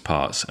sum of its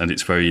parts, and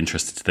it's very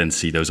interesting to then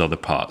see those other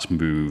parts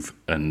move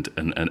and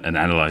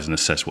analyse and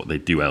assess what they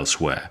do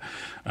elsewhere,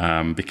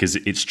 because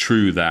it's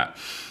true that,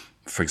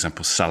 for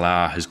example,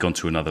 Salah has gone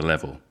to another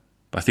level.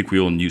 But I think we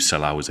all knew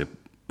Salah was a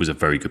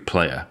very good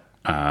player.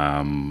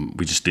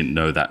 We just didn't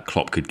know that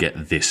Klopp could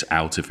get this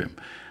out of him.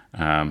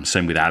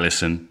 Same with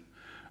Alisson,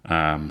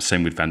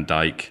 same with Van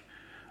Dijk.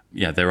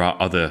 Yeah, there are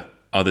other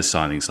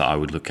signings that I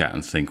would look at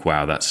and think,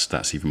 wow,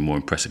 that's even more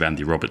impressive.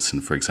 Andy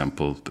Robertson, for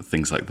example,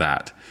 things like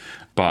that.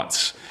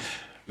 But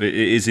it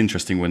is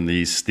interesting when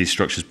these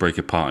structures break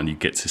apart and you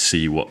get to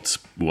see what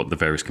the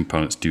various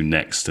components do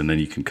next, and then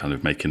you can kind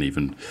of make an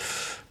even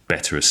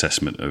better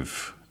assessment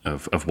of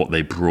what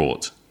they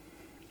brought.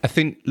 I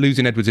think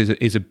losing Edwards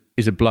is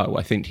a blow.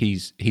 I think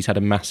he's had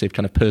a massive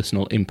kind of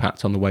personal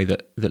impact on the way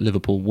that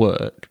Liverpool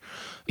work.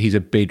 He's a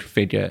big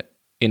figure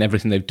in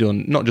everything they've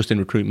done, not just in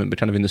recruitment, but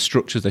kind of in the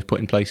structures they've put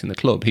in place in the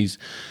club. He's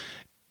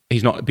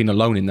not been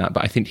alone in that,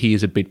 but I think he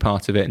is a big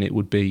part of it, and it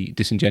would be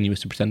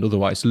disingenuous to pretend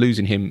otherwise. So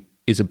losing him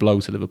is a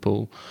blow to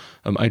Liverpool.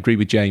 I agree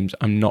with James.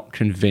 I'm not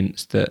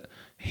convinced that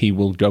he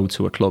will go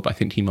to a club. I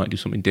think he might do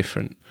something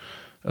different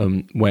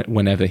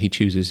whenever he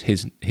chooses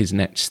his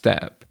next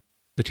step.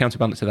 The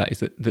counterbalance to that is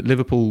that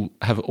Liverpool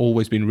have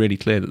always been really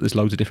clear that there's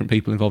loads of different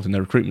people involved in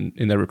their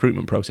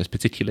recruitment process,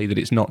 particularly that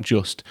it's not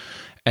just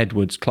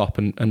Edwards, Klopp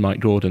and Mike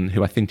Gordon,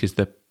 who I think is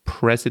the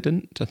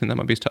president. I think that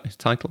might be his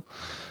title.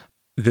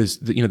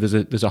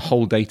 There's a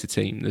whole data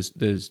team.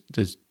 There's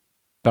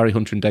Barry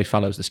Hunter and Dave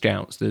Fallows, the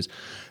scouts. There's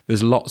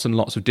lots and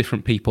lots of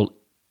different people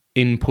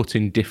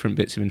inputting different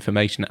bits of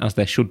information, as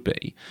there should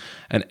be.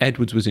 And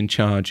Edwards was in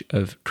charge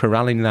of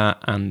corralling that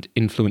and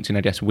influencing,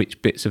 I guess,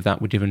 which bits of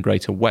that were given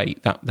greater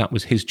weight. That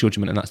was his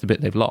judgment, and that's the bit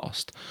they've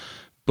lost.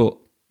 But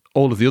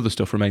all of the other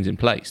stuff remains in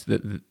place.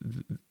 The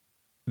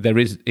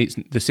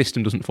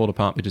system doesn't fall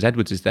apart because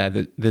Edwards is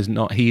there.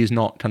 He is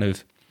not kind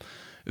of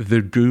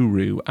the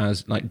guru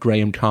as like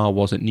Graham Carr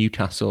was at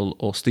Newcastle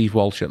or Steve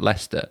Walsh at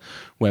Leicester,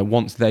 where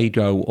once they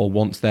go or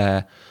once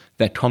their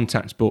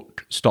contacts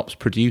book stops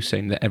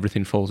producing, that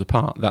everything falls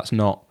apart. That's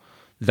not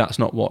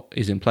what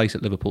is in place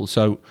at Liverpool.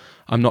 So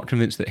I'm not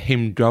convinced that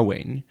him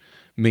going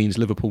means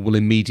Liverpool will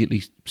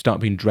immediately start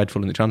being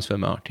dreadful in the transfer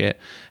market.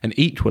 And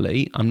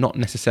equally, I'm not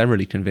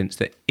necessarily convinced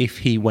that if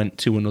he went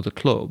to another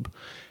club,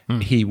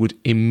 he would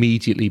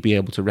immediately be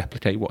able to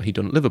replicate what he'd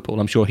done at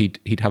Liverpool. I'm sure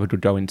he'd have a good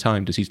go in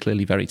time, because he's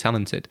clearly very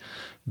talented.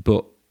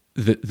 But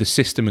the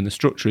system and the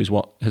structure is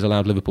what has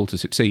allowed Liverpool to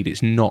succeed.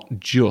 It's not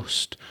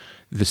just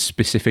the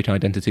specific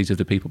identities of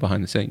the people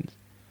behind the scenes.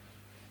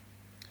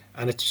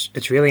 And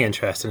it's really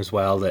interesting as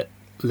well that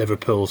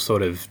Liverpool's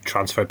sort of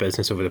transfer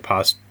business over the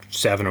past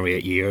 7 or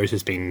 8 years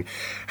has been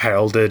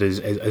heralded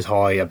as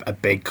how a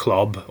big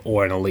club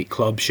or an elite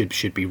club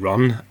should be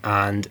run.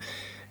 And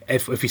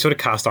if we sort of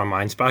cast our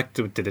minds back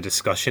to the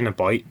discussion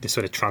about the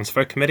sort of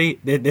transfer committee,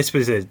 this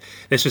was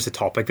a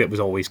topic that was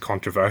always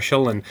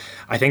controversial, and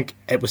I think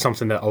it was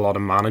something that a lot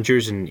of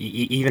managers and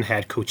even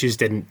head coaches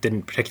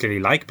didn't particularly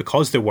like,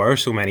 because there were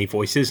so many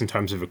voices in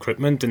terms of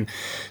recruitment, and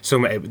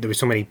there were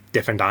so many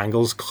different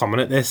angles coming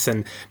at this,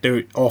 and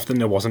there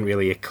wasn't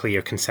really a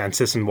clear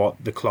consensus on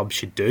what the club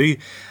should do.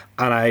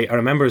 And I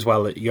remember as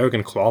well that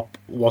Jurgen Klopp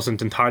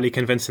wasn't entirely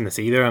convinced in this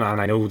either, and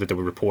I know that there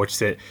were reports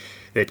that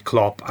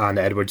Klopp and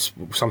Edwards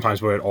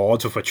sometimes were at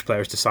odds of which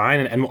players to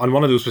sign, and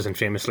one of those was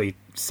infamously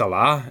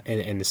Salah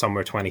in the summer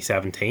of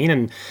 2017,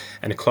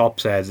 and Klopp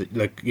said,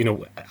 like, you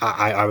know,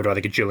 I would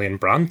rather get Julian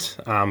Brandt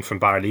from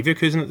Bayer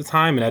Leverkusen at the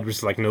time, and Edwards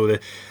was like, no,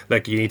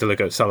 you need to look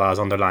at Salah's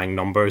underlying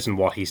numbers and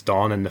what he's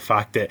done, and the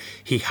fact that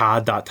he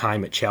had that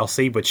time at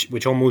Chelsea,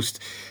 which almost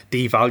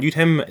devalued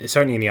him,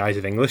 certainly in the eyes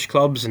of English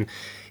clubs. And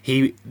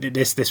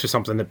this was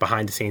something that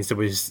behind the scenes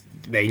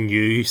they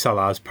knew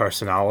Salah's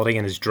personality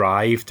and his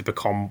drive to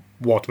become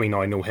what we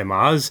now know him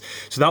as.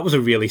 So that was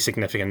a really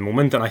significant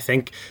moment, and I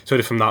think sort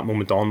of from that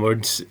moment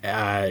onwards,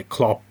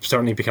 Klopp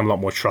certainly became a lot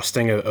more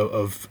trusting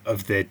of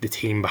the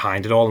team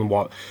behind it all and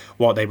what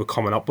they were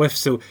coming up with.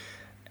 So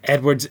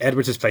Edwards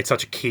has played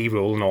such a key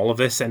role in all of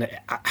this, and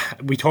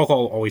we talk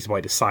always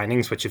about the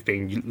signings, which have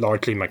been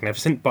largely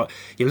magnificent, but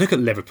you look at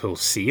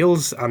Liverpool's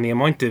sales and the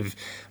amount of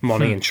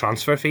money and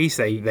transfer fees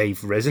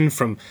they've risen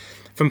from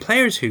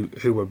players who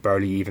were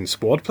barely even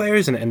squad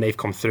players, and they've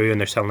come through and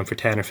they're selling for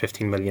 10 or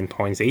 15 million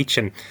pounds each.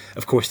 And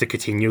of course the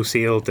Coutinho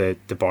sale to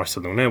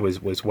Barcelona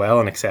was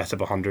well in excess of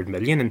 100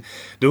 million, and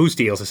those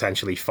deals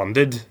essentially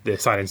funded the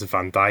signings of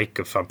Van Dijk,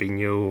 of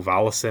Fabinho, of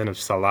Alisson, of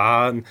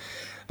Salah. And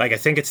I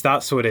think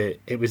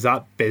it was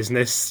that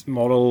business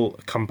model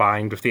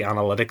combined with the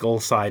analytical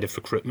side of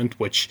recruitment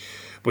which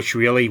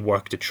really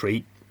worked a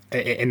treat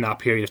in that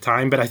period of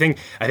time. But I think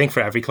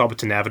for every club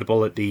it's inevitable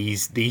that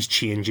these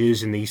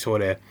changes and these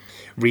sort of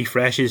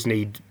refreshes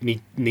need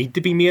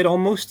to be made,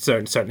 almost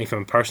certainly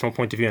from a personal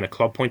point of view and a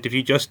club point of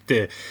view, just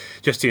to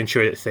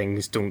ensure that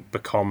things don't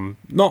become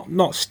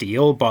not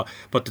stale, but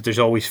that there's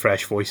always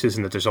fresh voices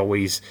and that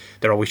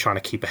they're always trying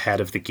to keep ahead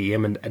of the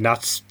game, and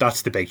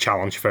that's the big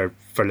challenge for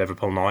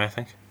Liverpool now, I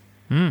think.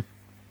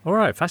 All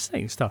right,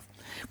 fascinating stuff.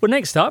 Well,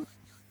 next up,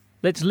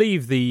 let's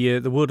leave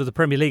the world of the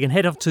Premier League and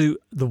head off to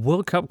the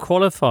World Cup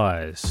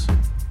qualifiers.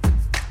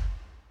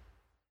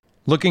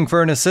 Looking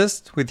for an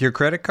assist with your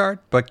credit card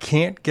but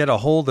can't get a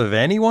hold of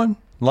anyone?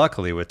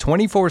 Luckily, with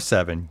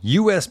 24/7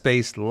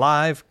 US-based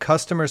live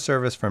customer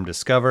service from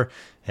Discover,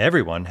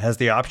 everyone has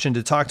the option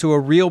to talk to a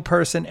real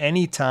person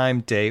anytime,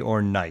 day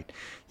or night.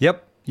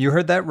 Yep, you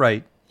heard that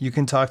right. You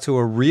can talk to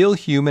a real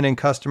human in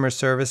customer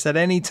service at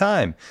any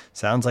time.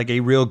 Sounds like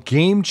a real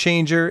game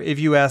changer if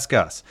you ask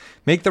us.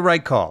 Make the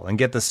right call and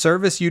get the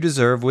service you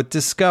deserve with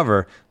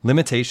Discover.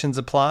 Limitations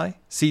apply.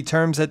 See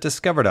terms at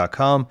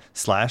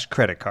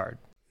discover.com/creditcard.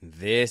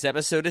 This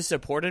episode is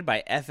supported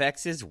by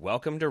FX's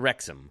Welcome to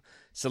Wrexham.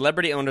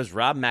 Celebrity owners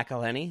Rob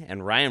McElhenney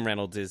and Ryan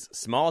Reynolds'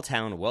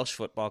 small-town Welsh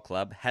football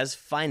club has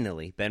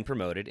finally been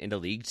promoted into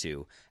League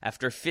Two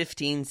after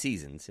 15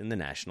 seasons in the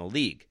National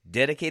League.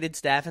 Dedicated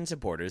staff and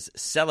supporters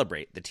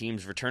celebrate the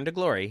team's return to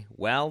glory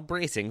while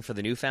bracing for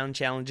the newfound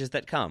challenges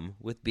that come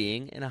with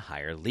being in a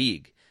higher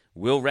league.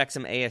 Will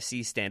Wrexham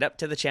AFC stand up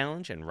to the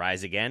challenge and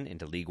rise again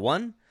into League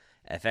One?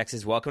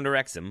 FX's Welcome to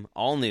Wrexham,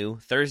 all new,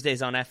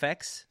 Thursdays on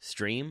FX,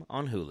 stream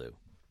on Hulu.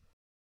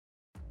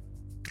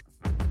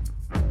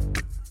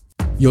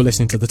 You're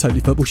listening to The Totally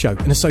Football Show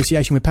in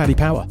association with Paddy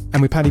Power.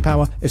 And with Paddy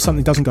Power, if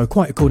something doesn't go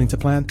quite according to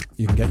plan,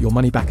 you can get your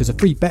money back as a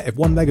free bet if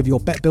one leg of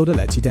your bet builder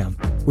lets you down.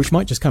 Which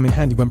might just come in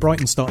handy when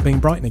Brighton start being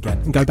Brighton again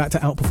and go back to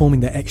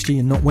outperforming their XG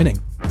and not winning.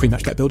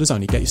 Pre-match bet builders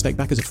only. Get your stake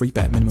back as a free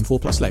bet. Minimum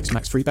 4+ legs.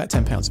 Max free bet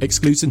 £10.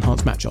 Excludes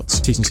enhanced match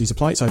odds. T's and C's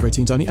apply. It's over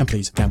 18s only. And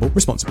please, gamble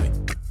responsibly.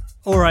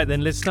 All right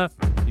then, listener,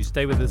 you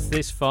stay with us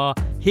this far.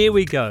 Here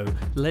we go.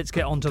 Let's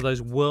get on to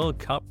those World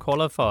Cup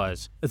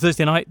qualifiers.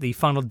 Thursday night, the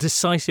final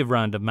decisive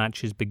round of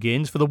matches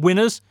begins. For the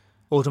winners,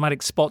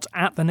 automatic spots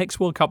at the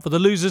next World Cup. For the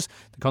losers,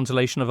 the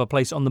consolation of a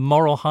place on the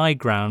moral high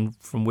ground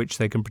from which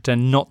they can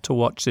pretend not to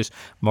watch this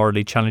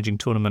morally challenging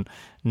tournament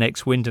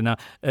next winter. Now,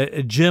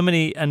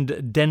 Germany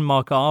and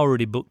Denmark are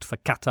already booked for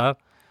Qatar.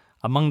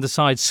 Among the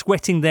sides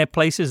sweating their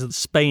places are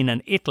Spain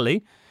and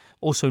Italy.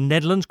 Also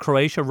Netherlands,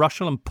 Croatia,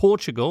 Russia and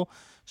Portugal.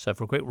 So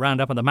for a quick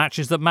roundup of the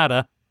matches that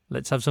matter,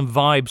 let's have some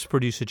vibes,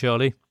 producer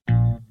Charlie.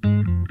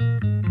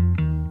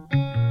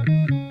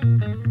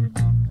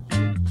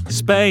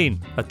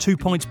 Spain are 2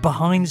 points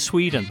behind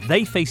Sweden.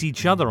 They face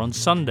each other on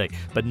Sunday,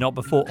 but not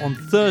before on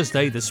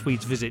Thursday the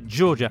Swedes visit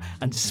Georgia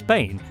and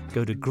Spain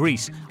go to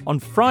Greece. On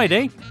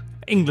Friday,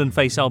 England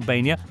face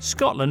Albania,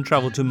 Scotland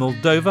travel to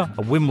Moldova.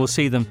 A win will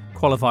see them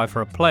qualify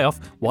for a playoff,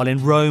 while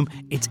in Rome,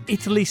 it's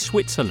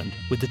Italy-Switzerland,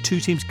 with the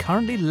two teams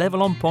currently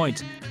level on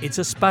points. It's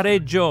a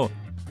spareggio.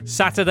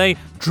 Saturday,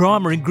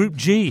 drama in Group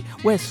G,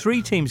 where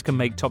 3 teams can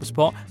make top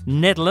spot.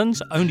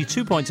 Netherlands, only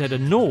 2 points ahead of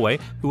Norway,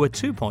 who are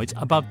 2 points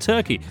above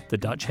Turkey. The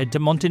Dutch head to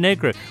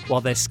Montenegro, while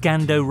their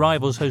Scando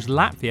rivals host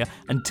Latvia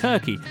and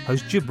Turkey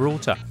host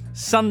Gibraltar.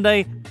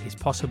 Sunday is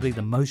possibly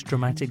the most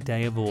dramatic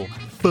day of all.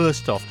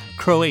 First off,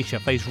 Croatia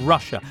face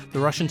Russia. The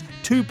Russians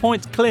 2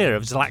 points clear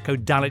of Zlatko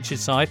Dalic's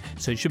side,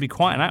 so it should be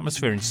quite an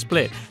atmosphere in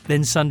Split.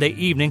 Then Sunday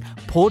evening,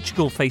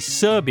 Portugal face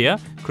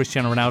Serbia.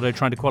 Cristiano Ronaldo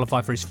trying to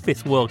qualify for his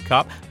 5th World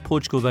Cup.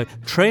 Portugal, though,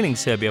 trailing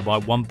Serbia by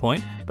 1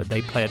 point, but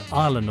they play at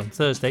Ireland on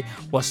Thursday.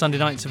 While Sunday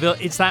night in Seville,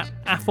 it's that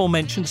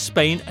aforementioned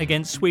Spain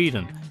against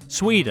Sweden.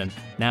 Sweden,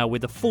 now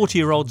with the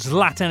 40-year-old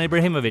Zlatan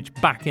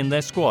Ibrahimovic back in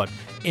their squad,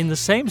 in the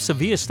same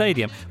Sevilla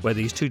stadium where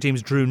these two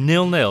teams drew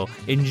 0-0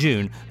 in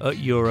June at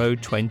Euro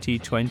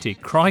 2020.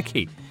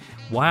 Crikey.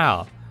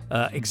 Wow.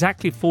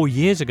 Exactly 4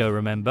 years ago,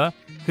 remember?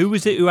 Who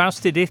was it who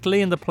ousted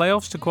Italy in the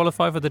playoffs to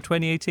qualify for the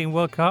 2018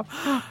 World Cup?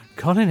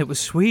 Colin, it was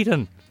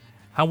Sweden.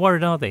 How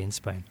worried are they in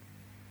Spain?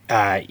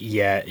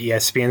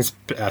 Spain's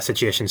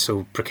situation is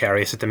so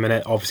precarious at the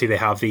minute. Obviously, they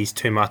have these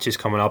 2 matches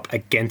coming up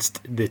against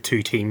the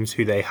 2 teams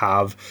who they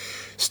have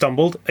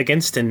stumbled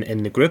against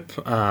in the group,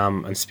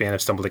 and Spain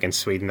have stumbled against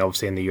Sweden,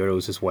 obviously, in the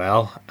Euros as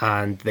well.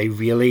 And they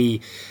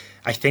really,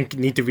 I think,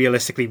 need to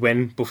realistically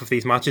win both of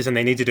these matches, and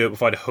they need to do it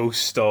without a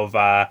host of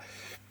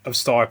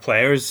star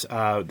players,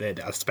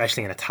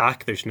 especially in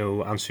attack. There's no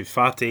Ansu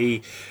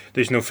Fati,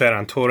 there's no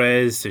Ferran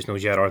Torres, there's no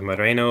Gerard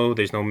Moreno,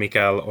 there's no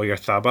Mikel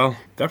Oyarzabal.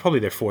 They're probably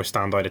their 4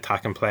 standout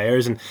attacking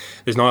players, and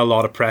there's not a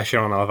lot of pressure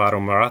on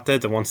Alvaro Morata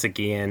to once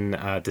again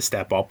to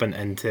step up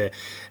and to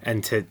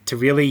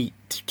really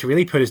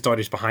put his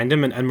daughters behind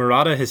him. And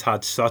Morata has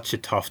had such a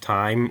tough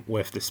time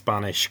with the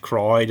Spanish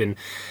crowd, and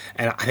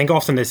I think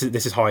often this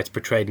is how it's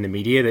portrayed in the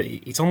media, that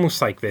it's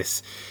almost like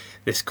this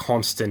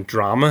constant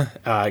drama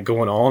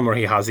going on, where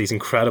he has these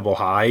incredible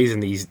highs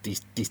and these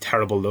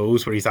terrible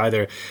lows, where he's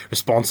either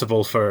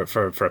responsible for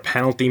a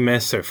penalty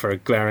miss or for a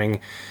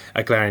glaring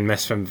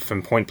miss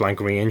from point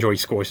blank range, or he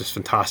scores this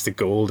fantastic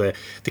goal to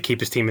keep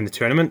his team in the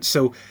tournament.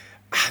 So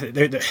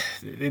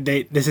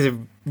this is a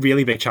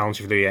really big challenge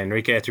for Luis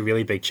Enrique. It's a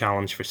really big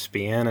challenge for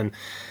Spain, and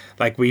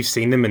like we've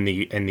seen them in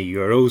the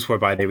Euros,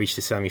 whereby they reached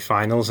the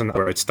semi-finals and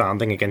were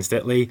outstanding against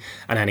Italy,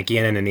 and then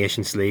again in the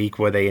Nations League,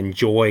 where they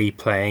enjoy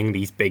playing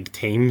these big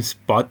teams.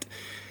 But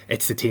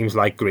it's the teams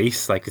like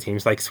Greece, like the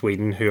teams like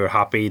Sweden, who are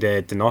happy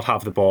to not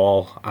have the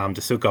ball, to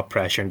soak up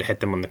pressure and to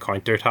hit them on the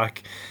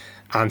counter-attack.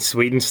 And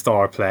Sweden's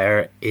star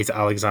player is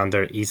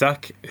Alexander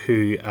Isak,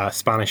 who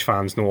Spanish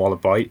fans know all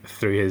about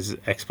through his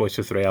exploits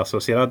with Real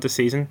Sociedad this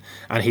season,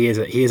 and he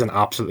is an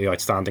absolutely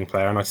outstanding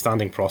player, an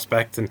outstanding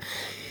prospect, and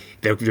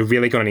they're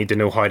really going to need to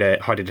know how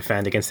to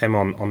defend against him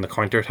on the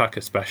counter-attack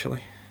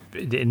especially.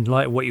 In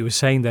light of what you were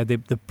saying there,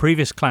 the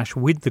previous clash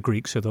with the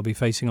Greeks, who they'll be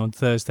facing on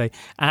Thursday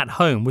at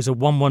home, was a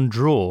 1-1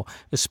 draw.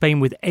 Spain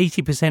with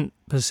 80%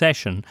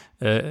 possession,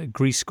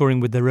 Greece scoring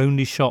with their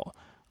only shot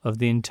of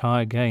the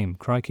entire game.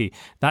 Crikey.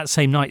 That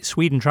same night,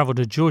 Sweden travelled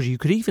to Georgia. You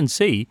could even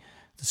see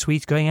the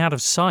Swedes going out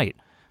of sight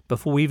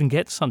before we even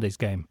get to Sunday's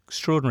game.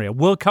 Extraordinary. A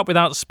World Cup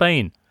without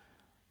Spain,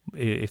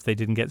 if they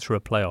didn't get through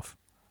a playoff.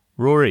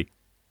 Rory.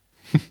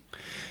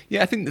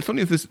 Yeah, I think the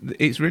funny is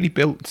it's really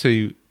built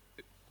to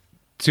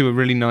a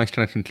really nice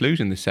kind of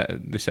conclusion. This set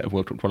of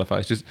World Cup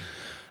qualifiers. Just,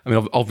 I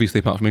mean, obviously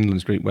apart from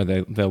England's group where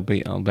they'll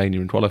beat Albania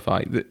and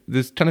qualify,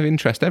 there's kind of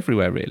interest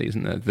everywhere, really,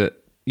 isn't there? That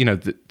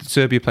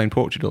Serbia playing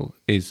Portugal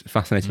is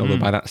fascinating. Although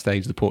by that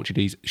stage the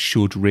Portuguese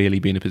should really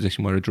be in a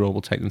position where a draw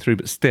will take them through,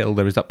 but still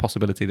there is that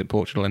possibility that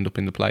Portugal end up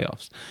in the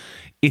playoffs.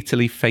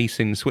 Italy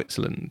facing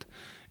Switzerland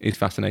is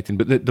fascinating,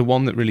 but the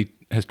one that really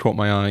has caught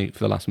my eye for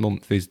the last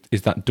month is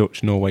that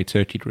Dutch, Norway,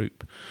 Turkey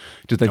group,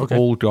 because they've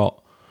all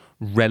got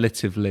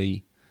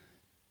relatively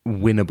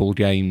winnable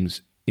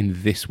games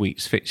in this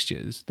week's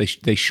fixtures.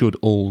 They should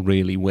all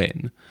really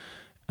win,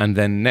 and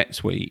then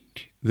next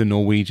week the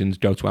Norwegians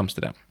go to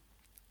Amsterdam,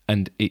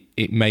 and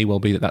it may well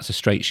be that that's a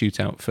straight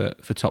shootout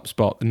for top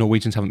spot. The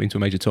Norwegians haven't been to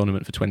a major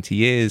tournament for 20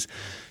 years.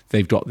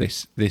 They've got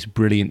this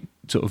brilliant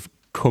sort of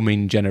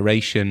coming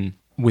generation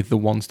with the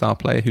one-star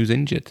player who's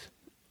injured.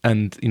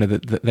 And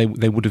they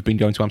would have been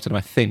going to Amsterdam,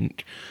 I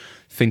think,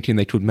 thinking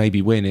they could maybe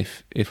win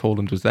if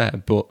Haaland was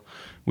there. But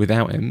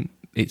without him,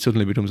 it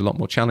suddenly becomes a lot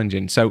more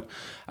challenging. So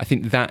I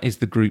think that is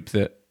the group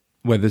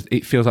where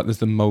it feels like there's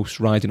the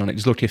most riding on it.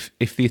 Just look, if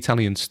the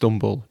Italians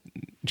stumble,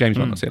 James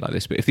might not say it like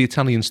this, but if the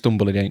Italians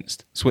stumble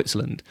against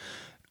Switzerland,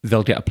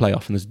 they'll get a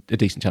playoff and there's a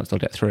decent chance they'll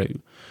get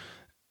through.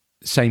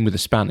 Same with the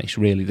Spanish,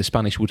 really. The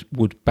Spanish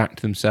would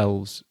back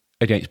themselves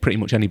against pretty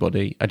much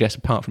anybody, I guess,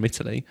 apart from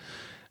Italy,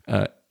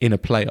 in a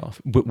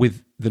playoff. But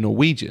with the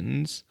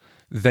Norwegians,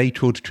 they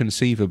could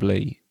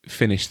conceivably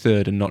finish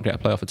third and not get a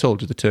playoff at all,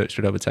 because the Turks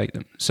should overtake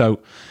them. So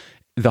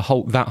that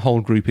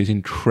whole group is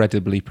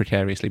incredibly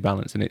precariously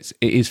balanced, and it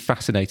is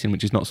fascinating,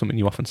 which is not something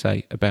you often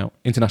say about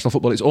international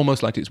football. It's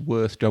almost like it's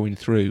worth going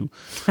through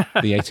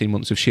the 18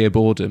 months of sheer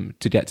boredom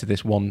to get to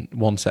this one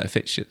set of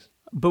fixtures.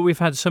 But we've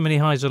had so many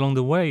highs along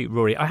the way,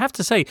 Rory. I have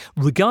to say,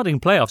 regarding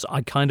playoffs,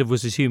 I kind of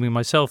was assuming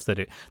myself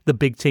that the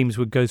big teams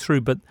would go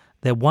through, but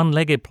they're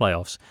one-legged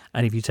playoffs.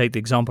 And if you take the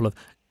example of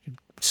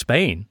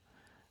Spain,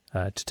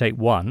 to take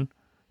one,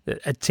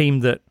 a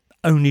team that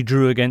only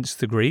drew against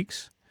the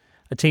Greeks,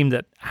 a team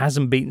that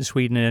hasn't beaten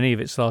Sweden in any of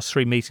its last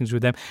 3 meetings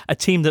with them, a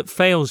team that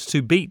fails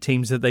to beat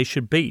teams that they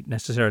should beat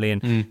necessarily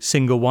in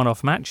single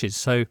one-off matches.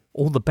 So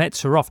all the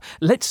bets are off.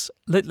 Let's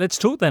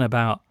talk then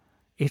about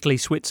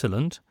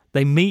Italy-Switzerland.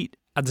 They meet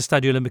at the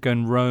Stadio Olimpico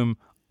in Rome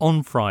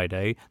on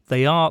Friday.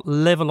 They are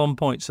level on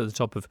points at the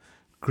top of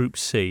Group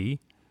C.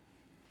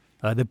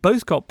 They've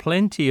both got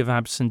plenty of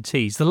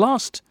absentees. The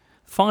last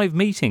 5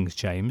 meetings,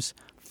 James,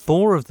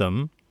 4 of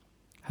them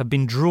have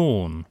been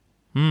drawn.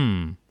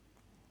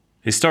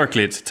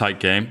 Historically, it's a tight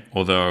game,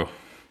 although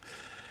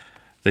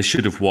they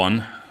should have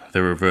won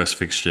the reverse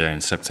fixture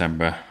in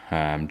September.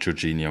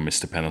 Jorginho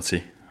missed a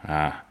penalty.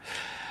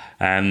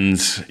 And,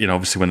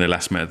 obviously when they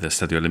last met at the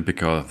Stadio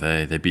Olimpico,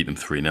 they beat them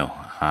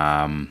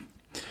 3-0.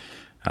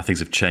 Things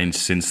have changed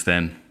since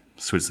then.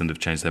 Switzerland have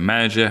changed their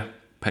manager.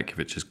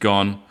 Petkovic is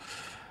gone.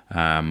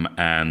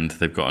 and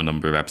they've got a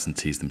number of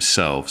absentees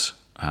themselves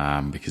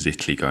because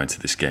Italy go into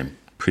this game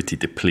pretty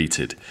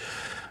depleted,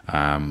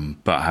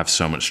 but have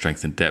so much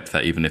strength and depth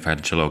that even if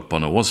Angelo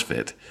Ogbonna was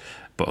fit,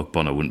 but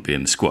Ogbonna wouldn't be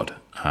in the squad.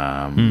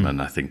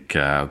 And I think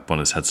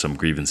Ogbonna's had some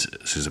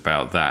grievances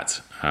about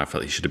that. I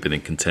felt he should have been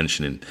in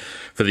contention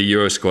for the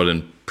Euro squad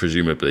and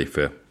presumably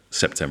for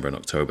September and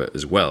October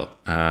as well.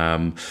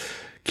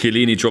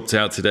 Chiellini dropped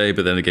out today,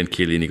 but then again,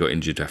 Chiellini got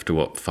injured after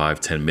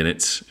 5-10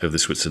 minutes of the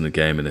Switzerland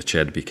game, and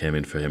Acerbi came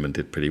in for him and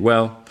did pretty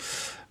well.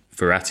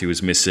 Verratti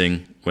was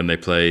missing when they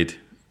played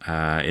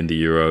in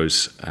the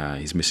Euros.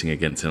 He's missing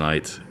again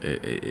tonight.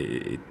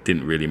 It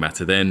didn't really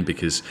matter then,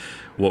 because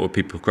what were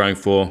people crying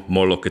for?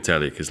 More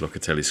Locatelli, because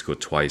Locatelli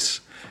scored twice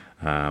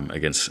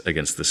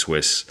against the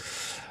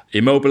Swiss.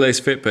 Immobile's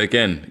fit, but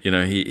again,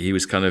 he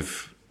was kind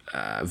of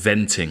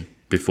venting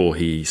before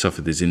he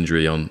suffered his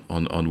injury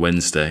on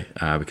Wednesday,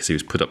 because he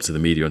was put up to the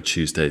media on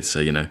Tuesday to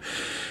say,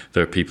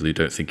 there are people who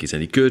don't think he's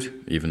any good,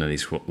 even though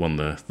he's won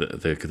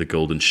the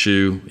Golden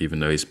Shoe, even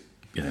though he's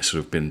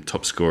sort of been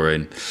top scorer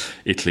in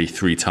Italy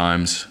 3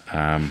 times.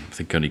 I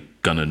think only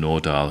Gunnar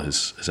Nordahl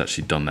has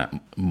actually done that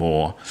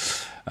more.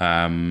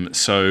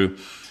 So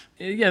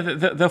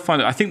they'll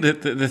find it. I think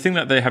that the thing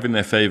that they have in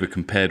their favour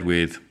compared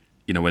with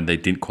when they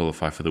didn't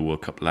qualify for the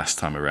World Cup last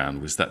time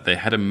around was that they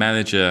had a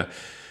manager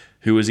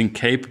who was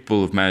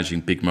incapable of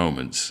managing big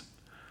moments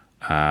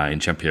in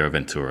Gianpiero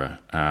Ventura,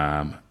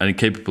 and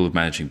incapable of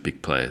managing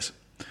big players.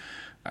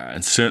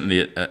 And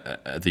certainly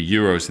at the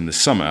Euros in the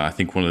summer, I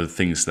think one of the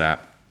things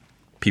that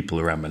people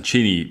around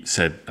Mancini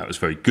said that was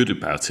very good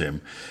about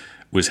him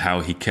was how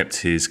he kept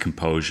his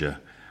composure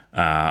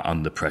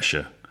under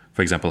pressure.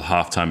 For example,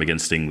 half-time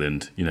against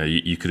England,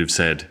 you could have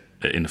said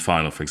in the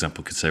final, for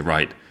example, could say,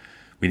 right,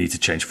 we need to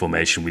change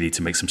formation, we need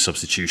to make some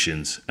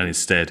substitutions, and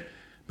instead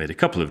made a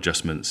couple of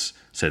adjustments,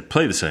 said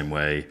play the same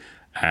way,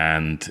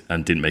 and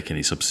didn't make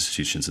any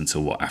substitutions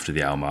until after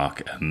the hour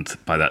mark. And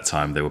by that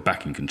time, they were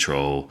back in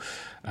control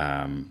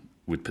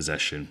with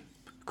possession.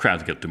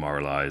 Crowd got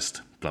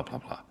demoralised, blah, blah,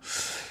 blah.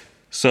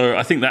 So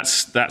I think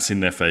that's in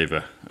their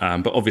favour.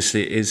 But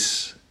obviously it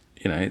is,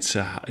 it's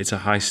a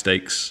high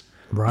stakes,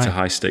 right. It's a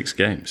high stakes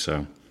game.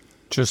 So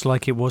just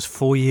like it was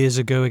 4 years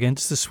ago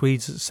against the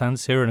Swedes at San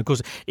Siro. And of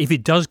course, if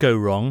it does go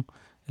wrong,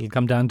 it'll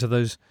come down to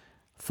those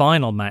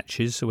final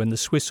matches. So when the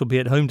Swiss will be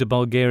at home to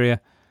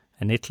Bulgaria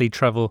and Italy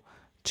travel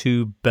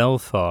to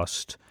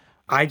Belfast.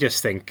 I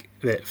just think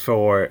that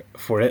for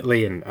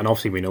Italy, and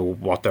obviously we know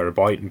what they're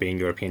about and being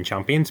European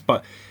champions,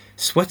 but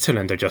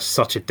Switzerland are just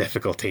such a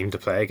difficult team to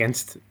play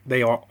against.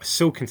 They are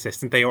so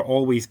consistent. They are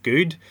always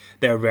good.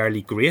 They're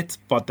rarely great,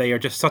 but they are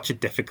just such a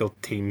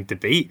difficult team to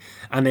beat.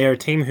 And they are a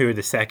team who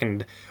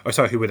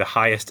are who were the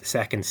highest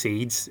second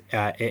seeds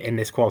in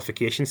this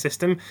qualification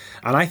system.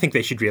 And I think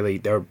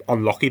they're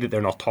unlucky that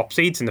they're not top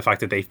seeds, in the fact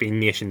that they've been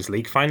Nations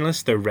League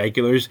finalists. They're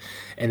regulars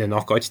in the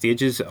knockout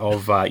stages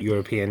of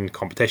European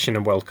competition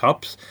and World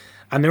Cups.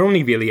 And they're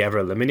only really ever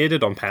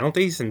eliminated on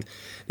penalties. And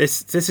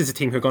this is a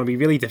team who are going to be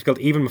really difficult,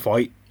 even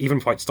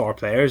without star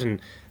players.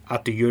 And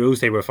at the Euros,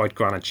 they were without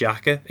Granit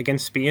Xhaka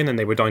against Spain, and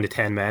they were down to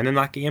 10 men in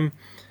that game.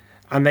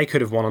 And they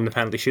could have won on the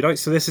penalty shootout.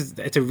 So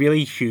it's a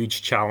really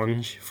huge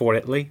challenge for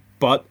Italy.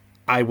 But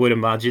I would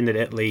imagine that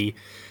Italy,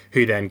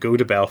 who then go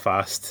to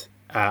Belfast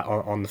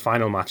on the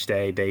final match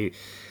day,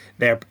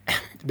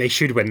 they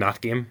should win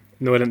that game.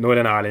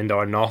 Northern Ireland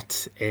are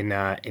not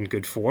in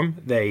good form.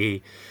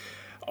 They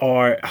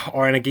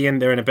and again,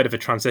 they're in a bit of a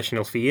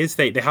transitional phase.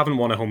 They haven't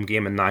won a home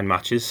game in 9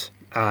 matches,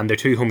 and their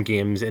 2 home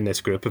games in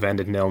this group have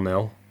ended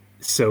 0-0.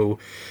 So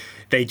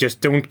they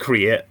just don't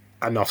create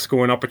enough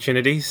scoring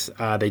opportunities.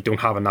 They don't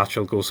have a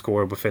natural goal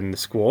scorer within the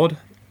squad,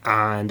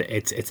 and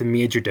it's a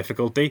major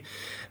difficulty.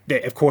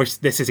 Of course,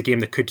 this is a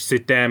game that could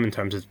suit them in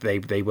terms of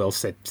they will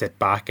sit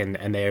back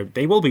and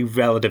they will be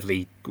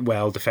relatively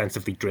well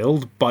defensively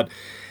drilled, but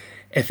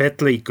if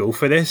Italy go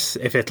for this,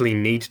 if Italy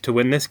need to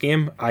win this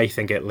game, I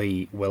think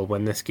Italy will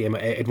win this game.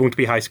 It won't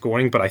be high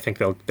scoring, but I think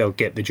they'll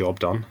get the job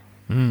done.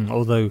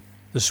 Although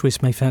the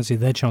Swiss may fancy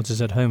their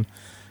chances at home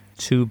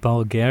to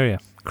Bulgaria.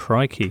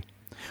 Crikey.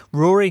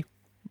 Rory,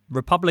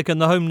 Republic and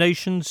the home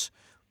nations.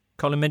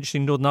 Colin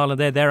mentioning Northern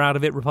Ireland there. They're out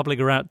of it. Republic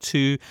are out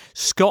to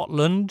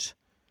Scotland.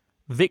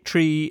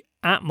 Victory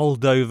at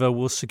Moldova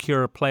will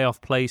secure a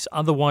playoff place.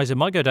 Otherwise, it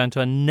might go down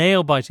to a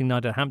nail-biting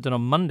night at Hampton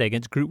on Monday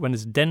against group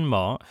winners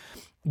Denmark.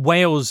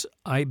 Wales,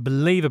 I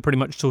believe, are pretty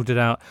much sorted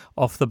out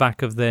off the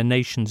back of their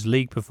Nations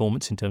League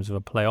performance in terms of a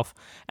playoff.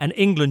 And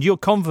England, you're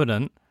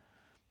confident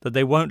that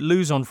they won't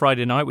lose on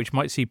Friday night, which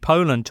might see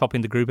Poland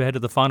topping the group ahead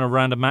of the final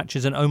round of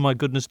matches, and oh my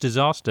goodness,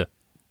 disaster.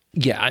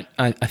 Yeah,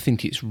 I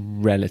think it's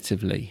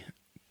relatively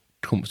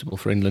comfortable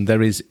for England.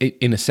 There is,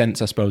 in a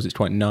sense, I suppose it's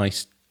quite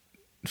nice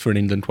for an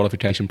England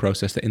qualification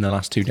process that in the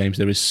last 2 games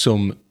there is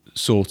some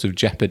sort of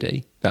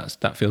jeopardy.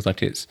 That feels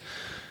like it's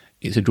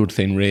a good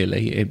thing,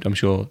 really. I'm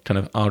sure kind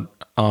of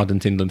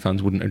ardent England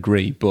fans wouldn't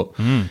agree, but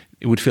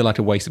it would feel like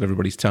a waste of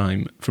everybody's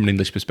time from an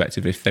English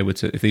perspective if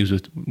these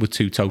were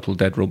two total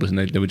dead rubbers and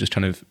they were just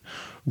trying to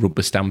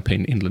rubber stamp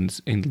in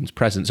England's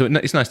presence. So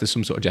it's nice there's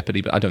some sort of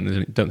jeopardy, but I don't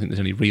think there's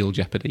any real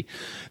jeopardy.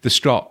 The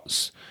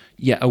Scots,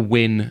 a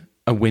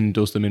win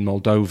does them in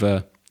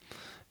Moldova,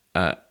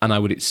 and I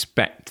would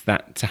expect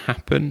that to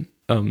happen.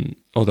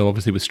 Although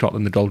obviously with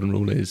Scotland, the golden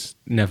rule is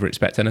never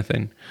expect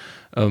anything.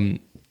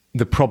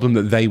 The problem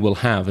that they will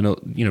have,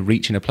 and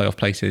reaching a playoff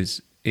place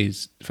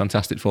is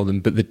fantastic for them,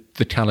 but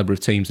the calibre of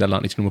teams they're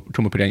likely to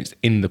come up against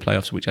in the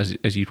playoffs, which,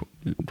 as you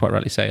quite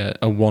rightly say,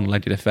 are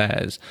one-legged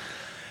affairs,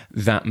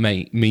 that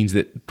means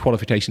that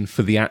qualification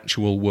for the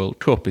actual World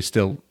Cup is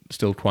still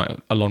quite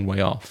a long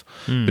way off.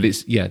 But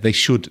they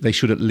should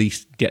at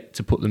least get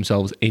to put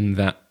themselves in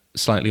that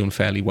slightly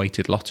unfairly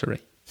weighted lottery.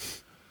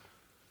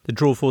 The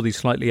draw for the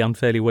slightly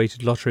unfairly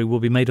weighted lottery will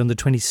be made on the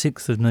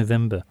 26th of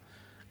November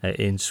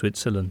in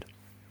Switzerland.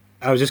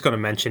 I was just going to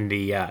mention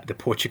the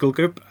Portugal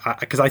group,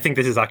 because I think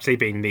this has actually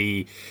been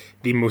the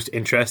most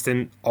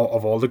interesting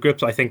of all the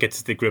groups. I think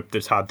it's the group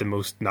that's had the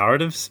most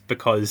narratives,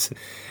 because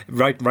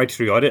right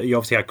throughout it, you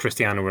obviously had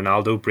Cristiano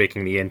Ronaldo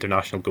breaking the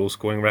international goal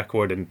scoring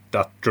record in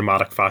that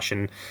dramatic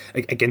fashion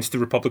against the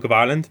Republic of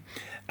Ireland.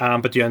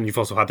 But you've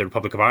also had the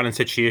Republic of Ireland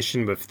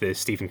situation with the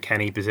Stephen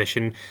Kenny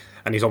position,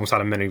 and he's almost had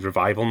a mini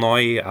revival now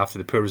after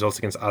the poor results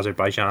against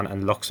Azerbaijan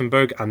and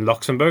Luxembourg. And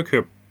Luxembourg,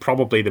 who are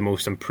probably the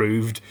most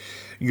improved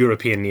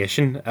European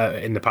nation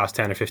in the past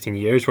 10 or 15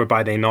 years,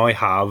 whereby they now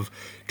have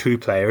two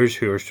players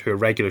who are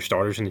regular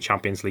starters in the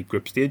Champions League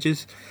group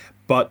stages.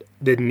 But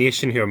the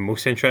nation who are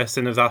most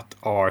interested in that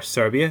are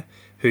Serbia,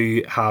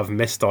 who have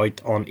missed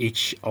out on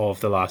each of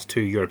the last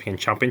two European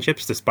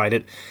Championships, despite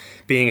it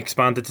being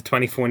expanded to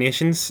 24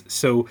 nations.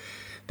 So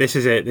this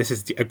is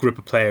a group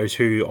of players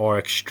who are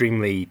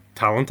extremely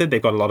talented.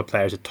 They've got a lot of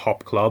players at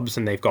top clubs,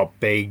 and they've got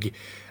big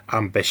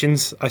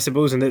ambitions, I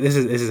suppose. And this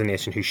is a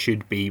nation who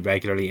should be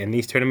regularly in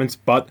these tournaments.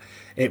 But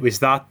it was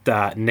that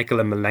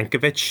Nikola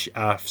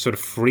Milenkovic sort of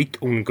freak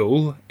own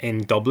goal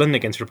in Dublin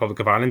against the Republic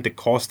of Ireland that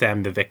cost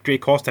them the victory,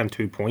 cost them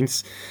 2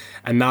 points,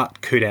 and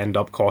that could end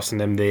up costing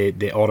them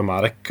the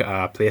automatic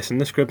place in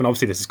this group. And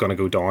obviously this is going to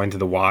go down to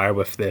the wire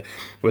with the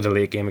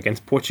late game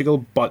against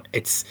Portugal. But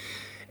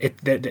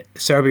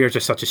Serbia is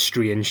just such a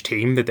strange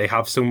team that they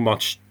have so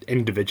much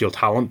individual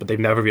talent, but they've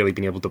never really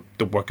been able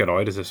to work it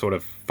out as a sort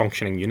of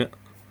functioning unit.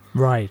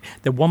 Right.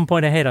 They're 1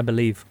 point ahead, I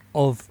believe,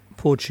 of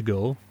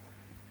Portugal.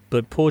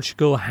 But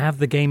Portugal have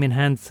the game in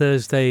hand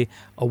Thursday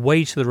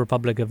away to the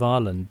Republic of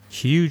Ireland.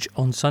 Huge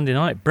on Sunday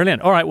night.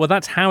 Brilliant. All right, well,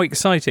 that's how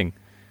exciting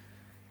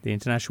the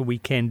international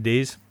weekend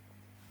is.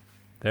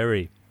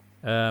 Very.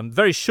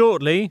 Very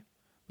shortly,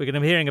 we're going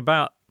to be hearing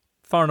about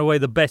far and away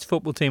the best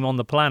football team on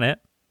the planet.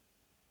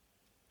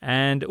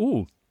 And,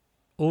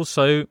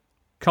 also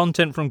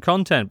content from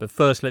content. But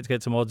first, let's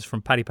get some odds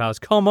from Paddy Powers,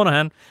 Carl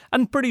Monaghan,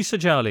 and Producer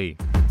Charlie.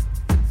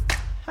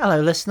 Hello,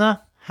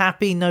 listener.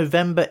 Happy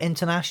November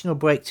international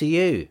break to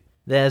you.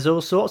 There's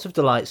all sorts of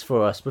delights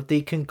for us with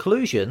the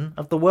conclusion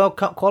of the World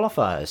Cup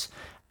qualifiers,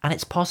 and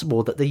it's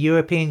possible that the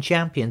European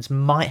champions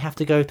might have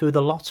to go through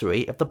the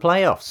lottery of the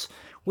playoffs.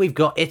 We've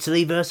got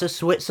Italy versus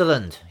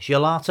Switzerland,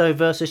 gelato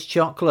versus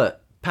chocolate,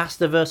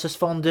 pasta versus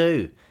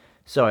fondue.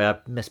 Sorry, I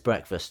missed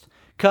breakfast.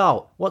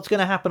 Carl, what's going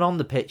to happen on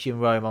the pitch in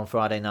Rome on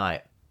Friday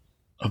night?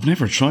 I've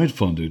never tried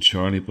fondue,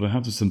 Charlie, but I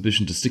have this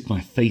ambition to stick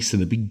my face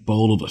in a big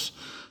bowl of it,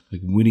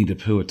 like Winnie the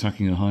Pooh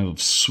attacking a hive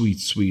of sweet,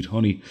 sweet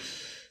honey.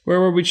 Where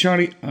were we,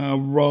 Charlie?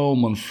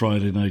 Rome on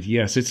Friday night.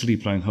 Yes, Italy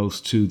playing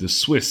host to the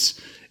Swiss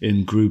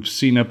in Group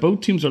C. Now,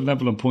 both teams are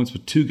level on points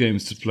with 2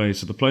 games to play,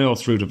 so the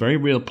playoffs route a very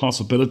real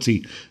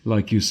possibility,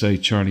 like you say,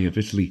 Charlie, if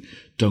Italy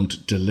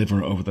don't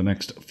deliver over the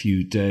next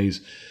few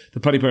days. The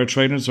Paddy Power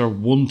trainers are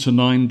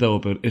 1-9, though,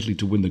 about Italy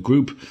to win the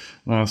group.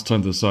 Last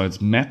time the sides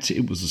met,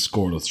 it was a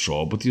scoreless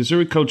draw, but the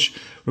Azzurri coach,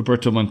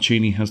 Roberto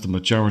Mancini, has the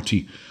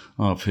majority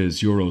of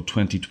his Euro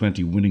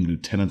 2020 winning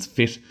lieutenants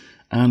fit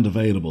and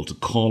available to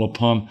call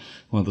upon,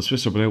 while the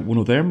Swiss are without one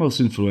of their most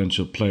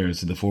influential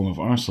players in the form of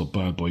Arsenal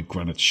bad boy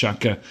Granit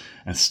Xhaka,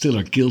 and still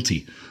are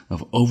guilty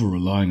of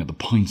over-relying on the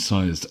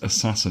point-sized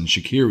assassin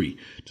Shaqiri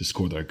to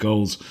score their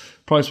goals.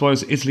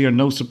 Price-wise, Italy are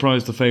no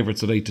surprise the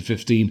favourites at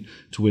 8-15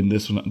 to win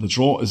this one. The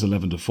draw is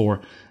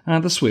 11-4,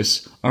 and the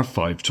Swiss are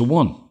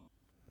 5-1.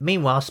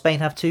 Meanwhile,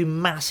 Spain have 2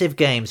 massive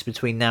games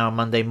between now and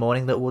Monday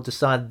morning that will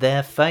decide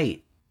their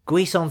fate.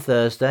 Greece on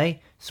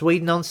Thursday,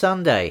 Sweden on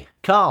Sunday.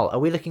 Carl, are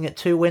we looking at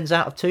 2 wins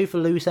out of 2 for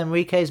Luis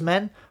Enrique's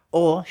men?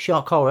 Or,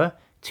 shock horror,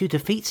 2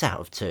 defeats out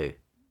of 2?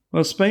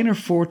 Well, Spain are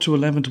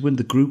 4-11 to win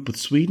the group, but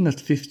Sweden at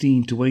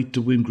 15-8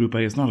 to win Group A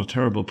is not a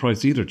terrible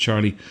price either,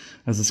 Charlie,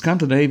 as the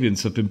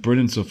Scandinavians have been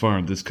brilliant so far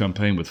in this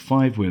campaign with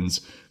 5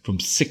 wins from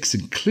 6,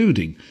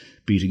 including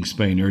beating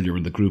Spain earlier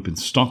in the group in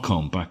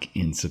Stockholm back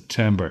in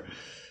September.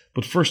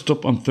 But first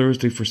up on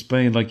Thursday for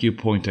Spain, like you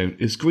point out,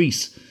 is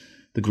Greece.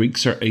 The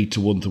Greeks are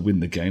 8-1 to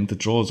win the game. The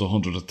draw is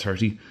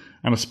 100-30,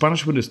 and a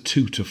Spanish win is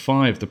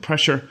 2-5. The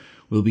pressure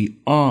will be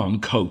on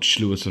coach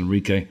Luis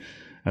Enrique,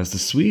 as the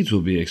Swedes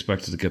will be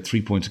expected to get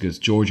 3 points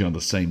against Georgia on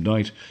the same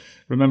night,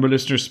 Remember,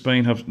 listeners,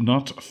 Spain have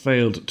not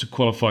failed to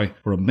qualify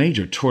for a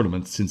major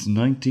tournament since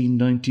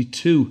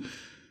 1992.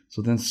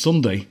 So then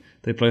Sunday,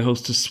 they play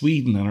host to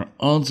Sweden and are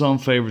odds-on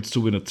favourites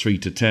to win at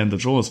 3-10. The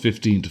draw is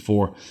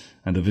 15-4,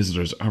 and the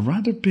visitors are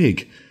rather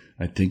big.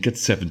 I think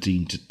it's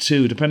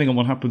 17-2. Depending on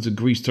what happens in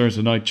Greece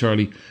Thursday night,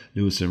 Charlie,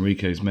 Luis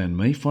Enrique's men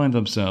may find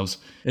themselves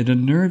in a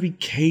nervy,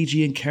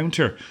 cagey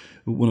encounter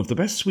with one of the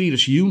best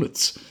Swedish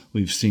units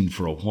we've seen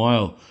for a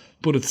while.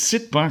 But it's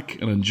sit back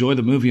and enjoy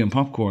the movie and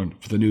popcorn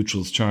for the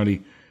neutrals,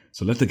 Charlie.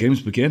 So let the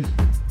games begin.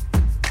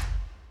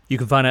 You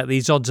can find out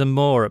these odds and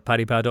more at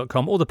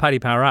paddypower.com or the Paddy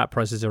Power app.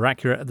 Prices are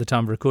accurate at the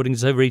time of recording.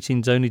 It's over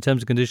 18s only.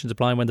 Terms and conditions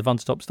apply when the fun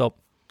stop.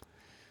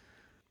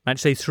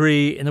 Matchday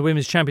 3 in the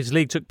Women's Champions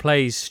League took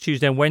place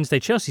Tuesday and Wednesday.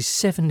 Chelsea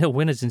 7-0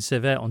 winners in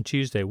Sevilla on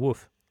Tuesday.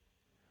 Woof.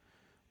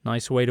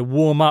 Nice way to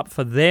warm up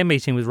for their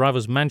meeting with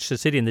rivals Manchester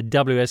City in the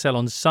WSL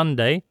on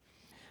Sunday.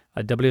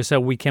 A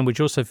WSL weekend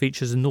which also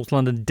features a North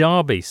London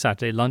derby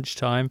Saturday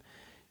lunchtime.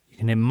 You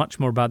can hear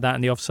much more about that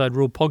in the Offside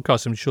Rule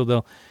podcast. I'm sure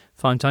they'll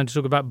find time to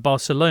talk about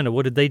Barcelona.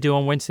 What did they do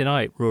on Wednesday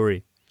night,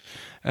 Rory?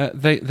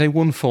 They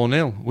won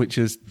 4-0, which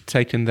has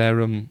taken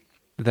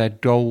their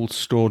goals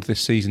scored this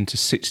season to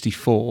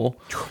 64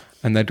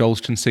 and their goals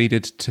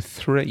conceded to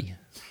 3.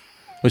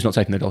 Well, it's not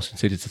taking their goals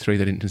conceded to 3.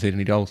 They didn't concede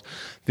any goals.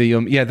 They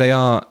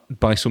are,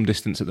 by some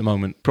distance at the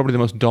moment, probably the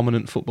most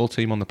dominant football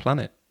team on the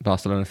planet,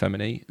 Barcelona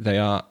Femení. They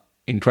are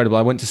incredible.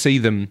 I went to see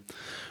them,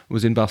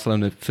 was in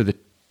Barcelona for the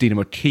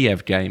Dinamo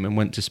Kiev game and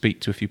went to speak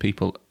to a few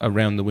people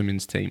around the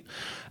women's team.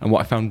 And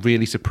what I found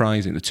really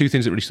surprising, the two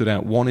things that really stood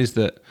out, one is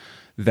that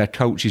their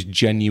coach is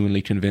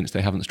genuinely convinced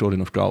they haven't scored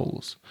enough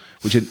goals,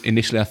 which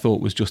initially I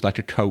thought was just like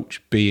a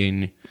coach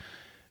being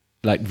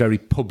like very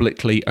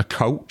publicly a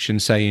coach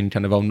and saying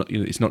kind of,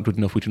 it's not good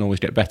enough, we can always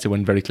get better,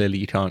 when very clearly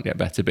you can't get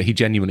better. But he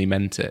genuinely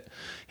meant it.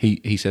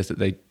 He says that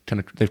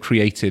they've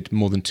created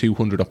more than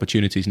 200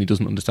 opportunities and he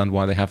doesn't understand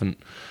why they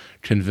haven't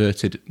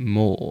converted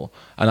more.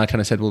 And I kind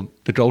of said, well,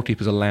 the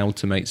goalkeeper's allowed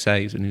to make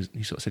saves, and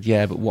he sort of said,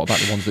 yeah, but what about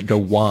the ones that go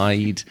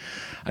wide?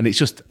 And it's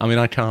just, I mean,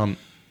 I can't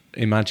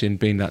imagine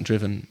being that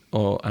driven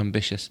or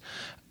ambitious.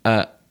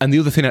 And the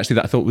other thing actually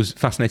that I thought was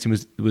fascinating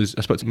was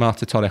I spoke to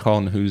Marta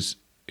Torrejon, who's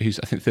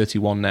I think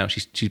 31 now.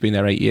 She's been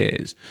there 8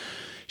 years.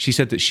 She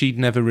said that she'd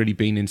never really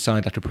been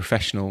inside like a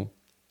professional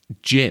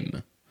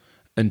gym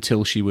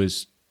until she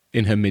was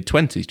in her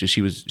mid-20s. Just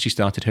she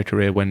started her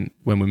career when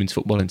women's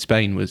football in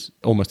Spain was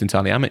almost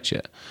entirely amateur.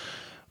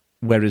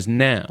 Whereas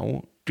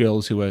now,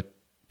 girls who are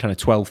kind of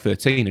 12,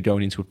 13 are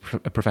going into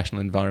a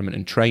professional environment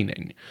and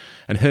training.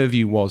 And her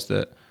view was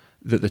that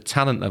the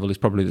talent level is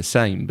probably the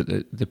same, but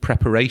the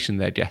preparation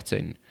they're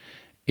getting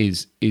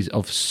is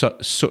of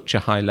such a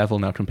high level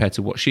now compared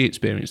to what she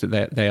experienced,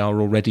 that they are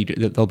already,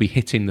 that they'll be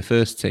hitting the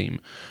first team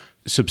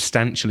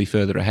substantially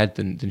further ahead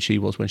than she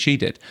was when she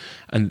did.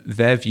 And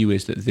their view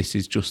is that this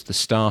is just the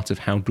start of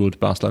how good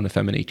Barcelona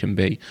Femení can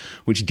be,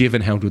 which,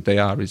 given how good they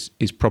are, is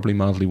probably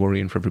mildly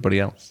worrying for everybody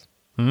else.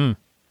 Well,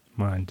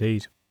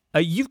 indeed.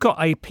 You've got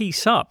a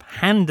piece up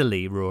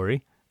handily,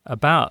 Rory,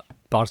 about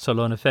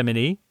Barcelona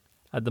Femení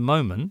at the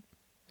moment.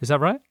 Is that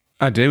right?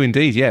 I do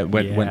indeed, yeah.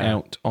 Went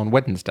out on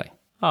Wednesday.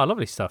 Oh,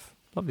 lovely stuff.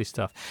 Lovely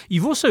stuff.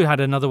 You've also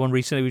had another one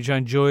recently, which I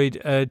enjoyed,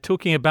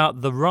 talking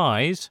about the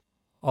rise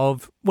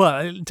of,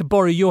 well, to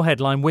borrow your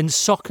headline, when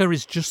soccer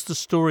is just the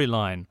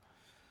storyline.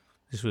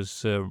 This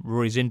was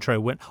Rory's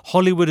intro. When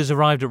Hollywood has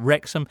arrived at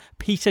Wrexham,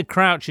 Peter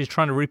Crouch is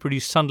trying to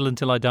reproduce Sunderland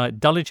Till I Die at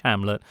Dulwich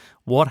Hamlet.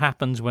 What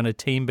happens when a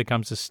team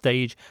becomes a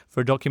stage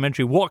for a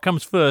documentary? What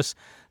comes first,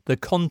 the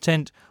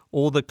content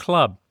or the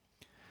club?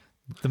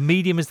 The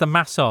medium is the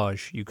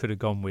massage you could have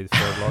gone with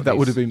for a lot. That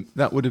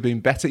would have been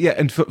better. Yeah,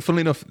 and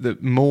funnily enough,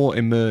 more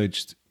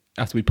emerged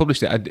after we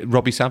published it.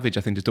 Robbie Savage,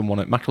 I think, has done one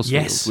at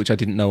Macclesfield, which I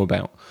didn't know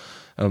about.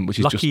 Which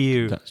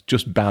is that's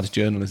just bad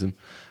journalism.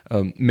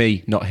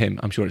 Me, not him.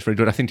 I'm sure it's very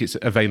good. I think it's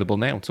available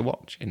now to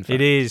watch. In fact,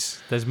 it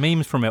is. There's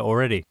memes from it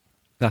already.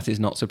 That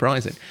is not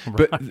surprising.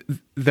 Right. But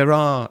there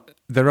are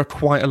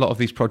quite a lot of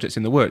these projects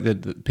in the work.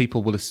 The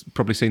people will have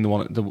probably seen the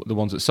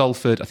ones at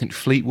Salford. I think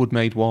Fleetwood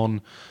made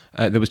one.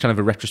 There was kind of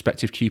a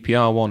retrospective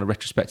QPR one, a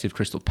retrospective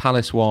Crystal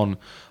Palace one.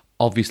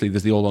 Obviously,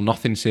 there's the All or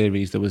Nothing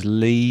series. There was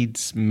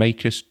Leeds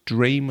Maker's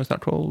Dream, was that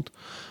called?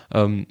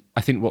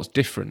 I think what's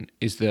different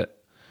is that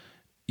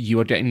you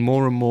are getting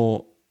more and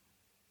more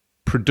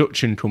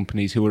production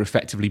companies who are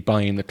effectively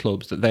buying the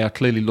clubs, that they are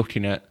clearly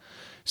looking at.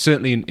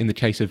 Certainly in the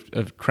case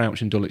of Crouch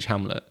and Dulwich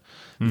Hamlet,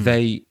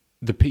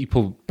 the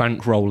people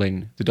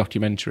bankrolling the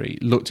documentary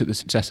looked at the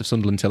success of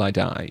Sunderland Till I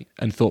Die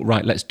and thought,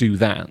 right, let's do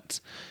that.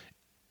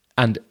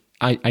 And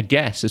I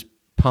guess as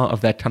part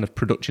of their kind of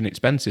production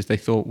expenses, they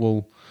thought,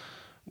 well,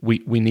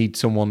 we need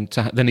someone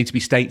to. There need to be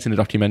states in the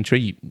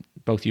documentary.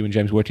 Both you and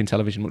James work in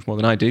television much more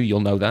than I do. You'll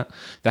know that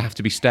there have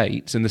to be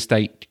states, and the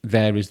state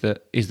there is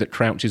that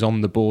Crouch is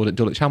on the board at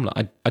Dulwich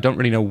Hamlet. I don't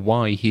really know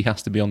why he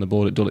has to be on the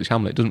board at Dulwich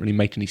Hamlet. It doesn't really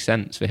make any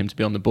sense for him to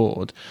be on the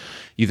board.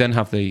 You then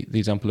have the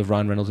example of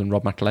Ryan Reynolds and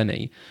Rob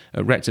McElhenney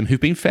at Wrexham,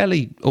 who've been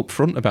fairly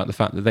upfront about the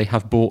fact that they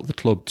have bought the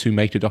club to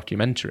make a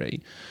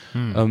documentary.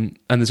 And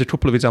there's a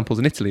couple of examples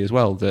in Italy as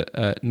well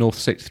that North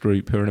Sixth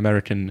Group, who are an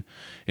American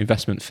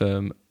investment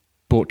firm,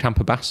 bought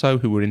Campobasso,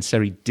 who were in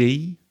Serie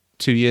D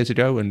 2 years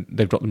ago, and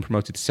they've got them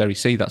promoted to Serie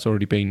C. That's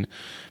already been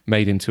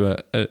made into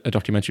a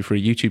documentary for a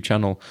YouTube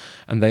channel,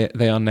 and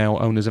they are now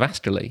owners of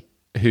Astley,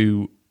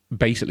 who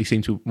basically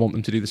seem to want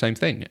them to do the same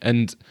thing.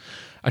 And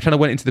I kind of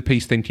went into the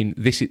piece thinking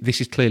this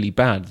is clearly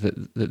bad,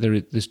 that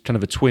there's kind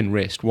of a twin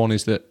risk. One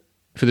is that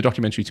for the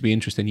documentary to be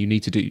interesting, you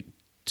need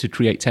to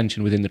create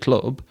tension within the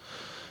club,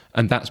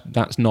 and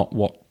that's not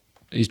what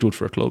is good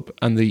for a club.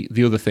 And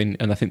the other thing,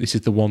 and I think this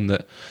is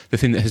the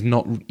thing that has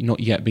not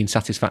yet been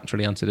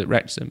satisfactorily answered at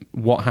Wrexham,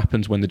 what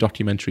happens when the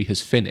documentary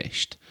has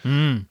finished?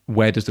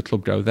 Where does the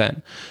club go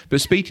then? But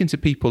speaking to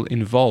people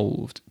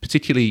involved,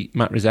 particularly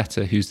Matt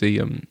Rosetta, who's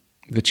the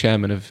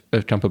chairman of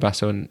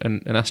Campobasso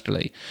and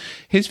Astley,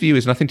 his view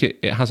is, and I think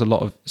it has a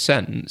lot of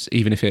sense,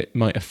 even if it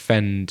might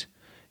offend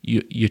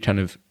your kind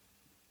of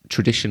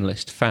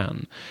traditionalist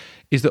fan,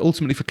 is that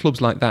ultimately for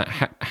clubs like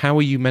that, how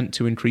are you meant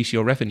to increase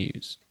your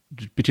revenues?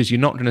 Because you're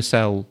not going to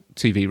sell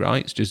TV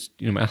rights. Just,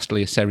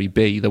 Astley is Serie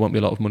B. There won't be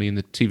a lot of money in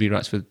the TV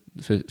rights for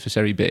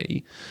Serie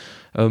B.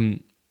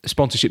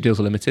 Sponsorship deals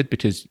are limited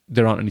because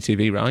there aren't any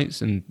TV rights,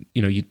 and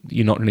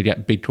you're not going to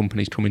get big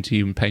companies coming to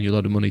you and paying you a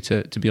lot of money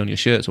to be on your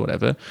shirts or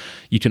whatever.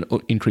 You can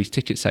increase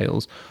ticket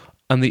sales,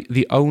 and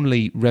the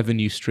only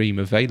revenue stream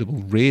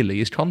available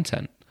really is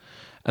content.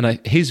 And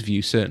his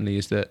view certainly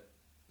is that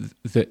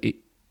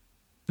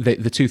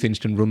the two things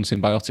can run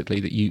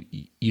symbiotically, that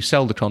you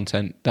sell the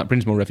content, that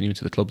brings more revenue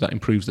into the club, that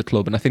improves the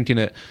club. And I think in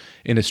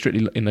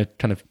a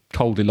kind of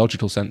coldly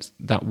logical sense,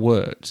 that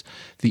works.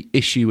 The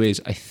issue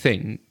is, I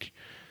think,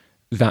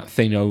 that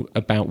thing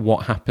about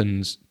what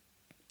happens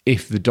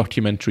if the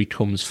documentary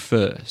comes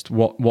first.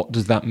 What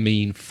does that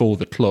mean for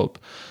the club,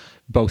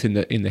 both in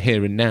the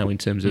here and now, in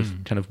terms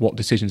of kind of what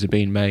decisions are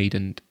being made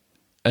and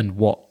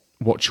what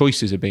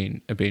choices are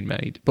being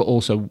made, but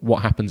also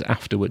what happens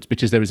afterwards.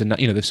 Because there is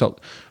they've sold,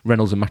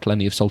 Reynolds and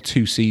McElhenney have sold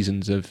 2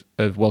 seasons of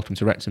Welcome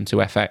to Wrexham to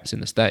FX in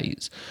the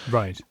States.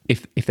 Right.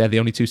 If they're the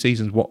only 2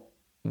 seasons, what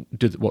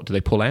do they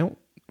pull out?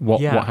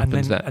 What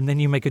happens there? And then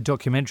you make a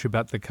documentary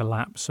about the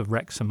collapse of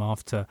Wrexham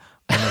after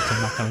Reynolds and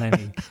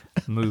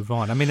McElhenney move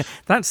on. I mean,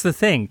 that's the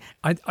thing.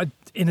 I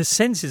in a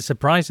sense, it's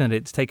surprising that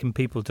it's taken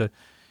people to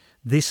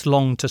this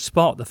long to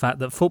spot the fact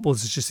that football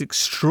is just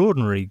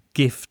extraordinary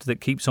gift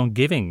that keeps on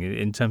giving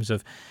in terms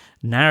of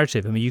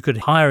narrative. I mean, you could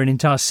hire an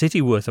entire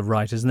city worth of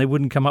writers and they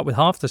wouldn't come up with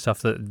half the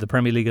stuff that the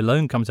Premier League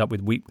alone comes up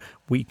with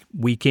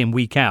week in,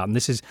 week out. And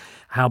this is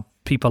how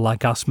people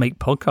like us make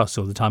podcasts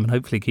all the time, and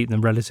hopefully keep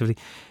them relatively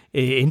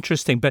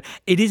interesting. But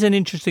it is an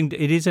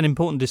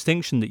important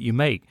distinction that you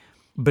make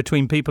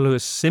between people who are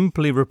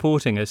simply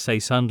reporting, as say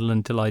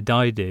Sunderland Till I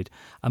Die did,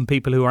 and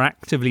people who are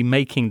actively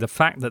making the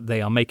fact that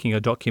they are making a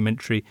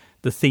documentary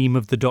the theme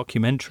of the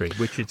documentary,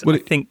 which is, I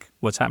think,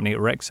 what's happening at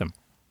Wrexham.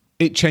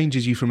 It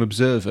changes you from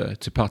observer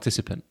to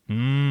participant,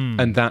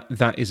 and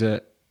that is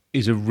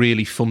a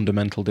really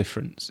fundamental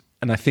difference.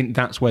 And I think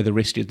that's where the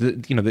risk is.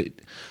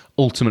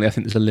 Ultimately, I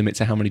think there's a limit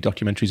to how many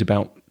documentaries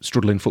about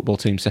struggling football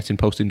teams set in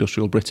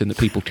post-industrial Britain that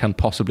people can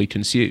possibly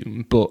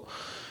consume, but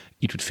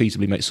you could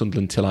feasibly make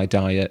Sunderland Till I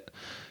Die at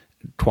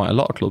quite a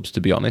lot of clubs,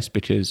 to be honest,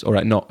 because, all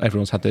right, not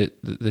everyone's had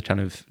the kind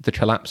of the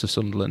collapse of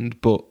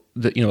Sunderland, but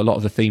a lot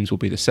of the themes will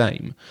be the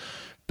same.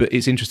 But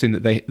it's interesting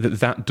that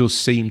that does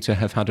seem to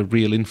have had a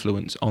real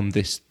influence on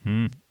this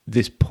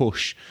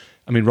push.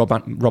 I mean, Rob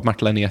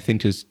McElhenney, I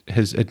think,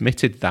 has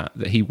admitted that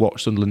he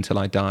watched Sunderland Till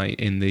I Die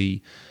in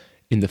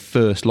the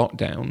first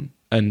lockdown,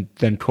 and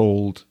then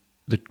called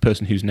the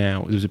person who's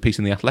now, there was a piece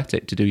in The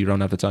Athletic to do your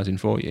own advertising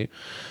for you,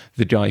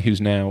 the guy who's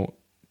now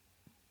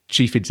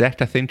chief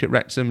exec, I think, at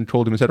Wrexham, and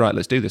called him and said, right,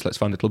 let's do this, let's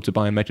find a club to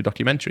buy and make a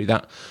documentary.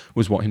 That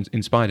was what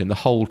inspired him. The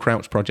whole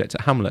Crouch project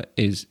at Hamlet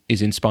is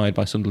inspired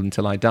by Sunderland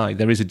Till I Die.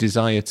 There is a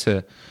desire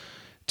to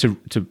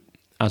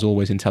as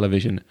always in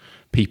television,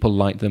 people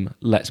like them,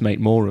 let's make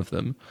more of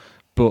them.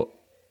 But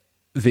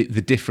the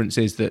difference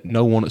is that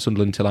no one at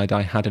Sunderland Till I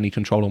Die had any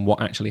control on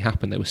what actually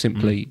happened. They were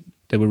simply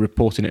they were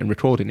reporting it and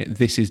recording it.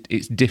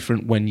 It's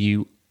different when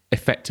you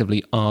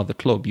effectively are the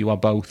club. You are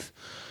both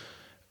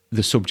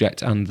the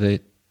subject and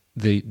the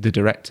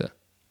director.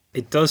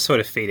 It does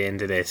sort of feed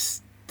into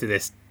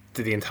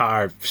the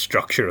entire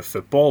structure of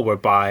football,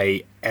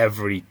 whereby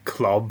every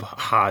club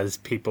has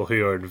people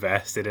who are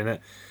invested in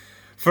it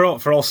for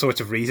all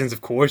sorts of reasons, of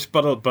course,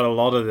 but a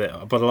lot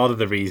of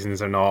the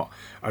reasons are not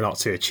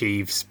to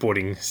achieve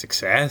sporting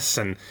success,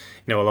 and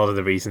a lot of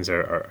the reasons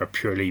are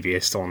purely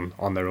based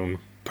on their own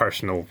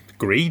personal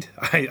greed,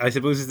 I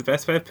suppose is the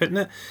best way of putting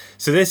it.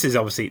 So this is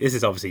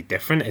obviously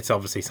different. It's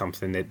obviously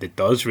something that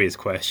does raise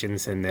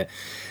questions and that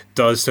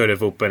does sort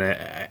of open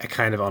a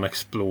kind of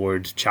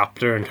unexplored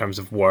chapter in terms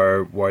of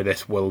where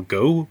this will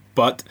go.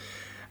 But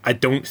I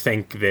don't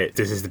think that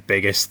this is the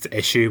biggest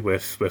issue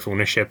with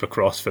ownership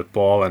across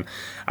football, and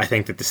I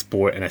think that the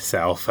sport in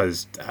itself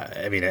has,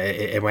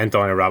 it went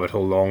down a rabbit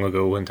hole long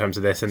ago in terms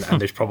of this, and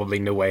there's probably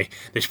no way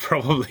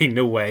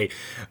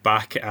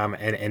back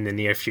in the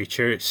near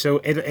future.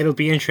 So it'll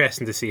be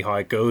interesting to see how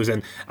it goes,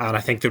 and I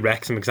think the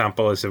Wrexham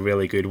example is a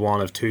really good one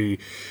of two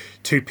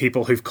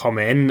people who've come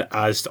in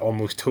as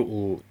almost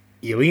total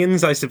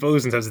aliens, I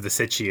suppose, in terms of the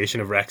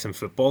situation of Wrexham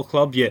Football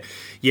Club, yet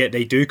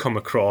they do come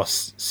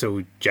across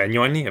so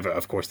genuinely.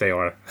 Of course they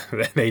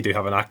do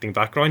have an acting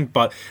background,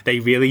 but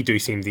they really do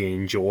seem to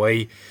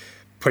enjoy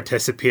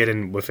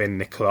participating within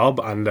the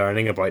club and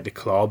learning about the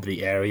club,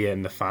 the area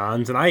and the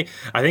fans, and I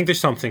think there's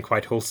something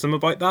quite wholesome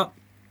about that.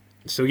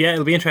 So yeah,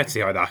 it'll be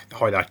interesting to see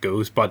how that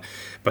goes, but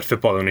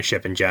football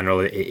ownership in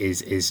general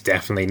is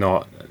definitely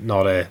not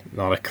a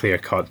clear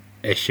cut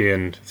issue,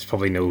 and there's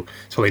probably no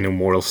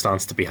moral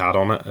stance to be had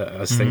on it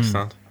as things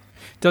stand.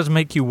 It does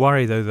make you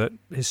worry though that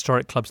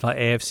historic clubs like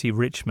AFC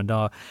Richmond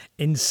are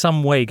in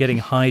some way getting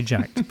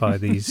hijacked by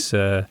these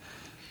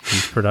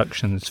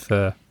productions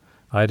for,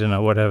 I don't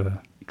know,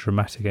 whatever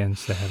dramatic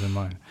ends they have in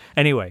mind.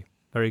 Anyway,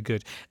 very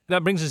good.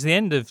 That brings us to the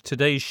end of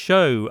today's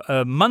show.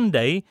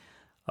 Monday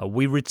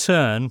we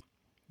return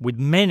with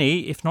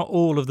many, if not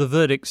all, of the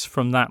verdicts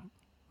from that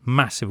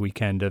massive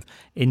weekend of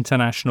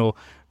international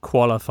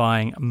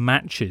qualifying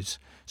matches.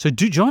 So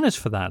do join us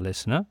for that,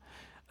 listener.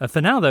 For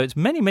now, though, it's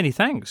many, many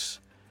thanks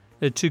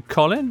to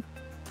Colin,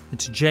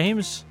 to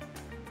James,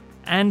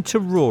 and to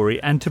Rory,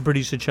 and to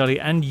producer Charlie,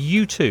 and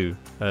you too,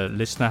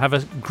 listener. Have a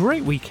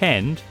great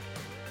weekend,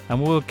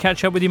 and we'll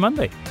catch up with you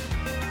Monday.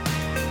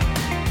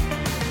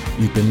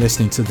 You've been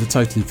listening to The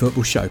Totally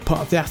Football Show,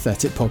 part of the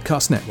Athletic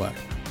Podcast Network.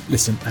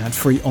 Listen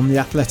ad-free on the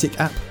Athletic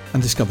app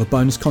and discover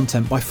bonus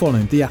content by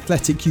following The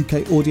Athletic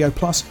UK Audio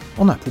Plus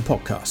on Apple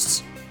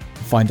Podcasts.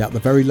 Find out the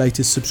very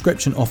latest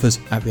subscription offers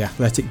at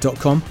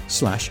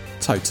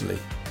theathletic.com/totally.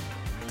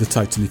 The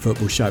Totally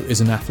Football Show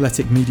is an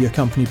Athletic Media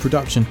Company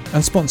production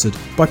and sponsored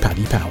by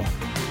Paddy Power.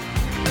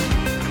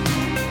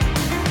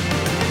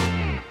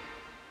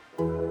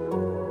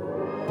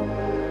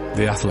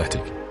 The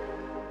Athletic.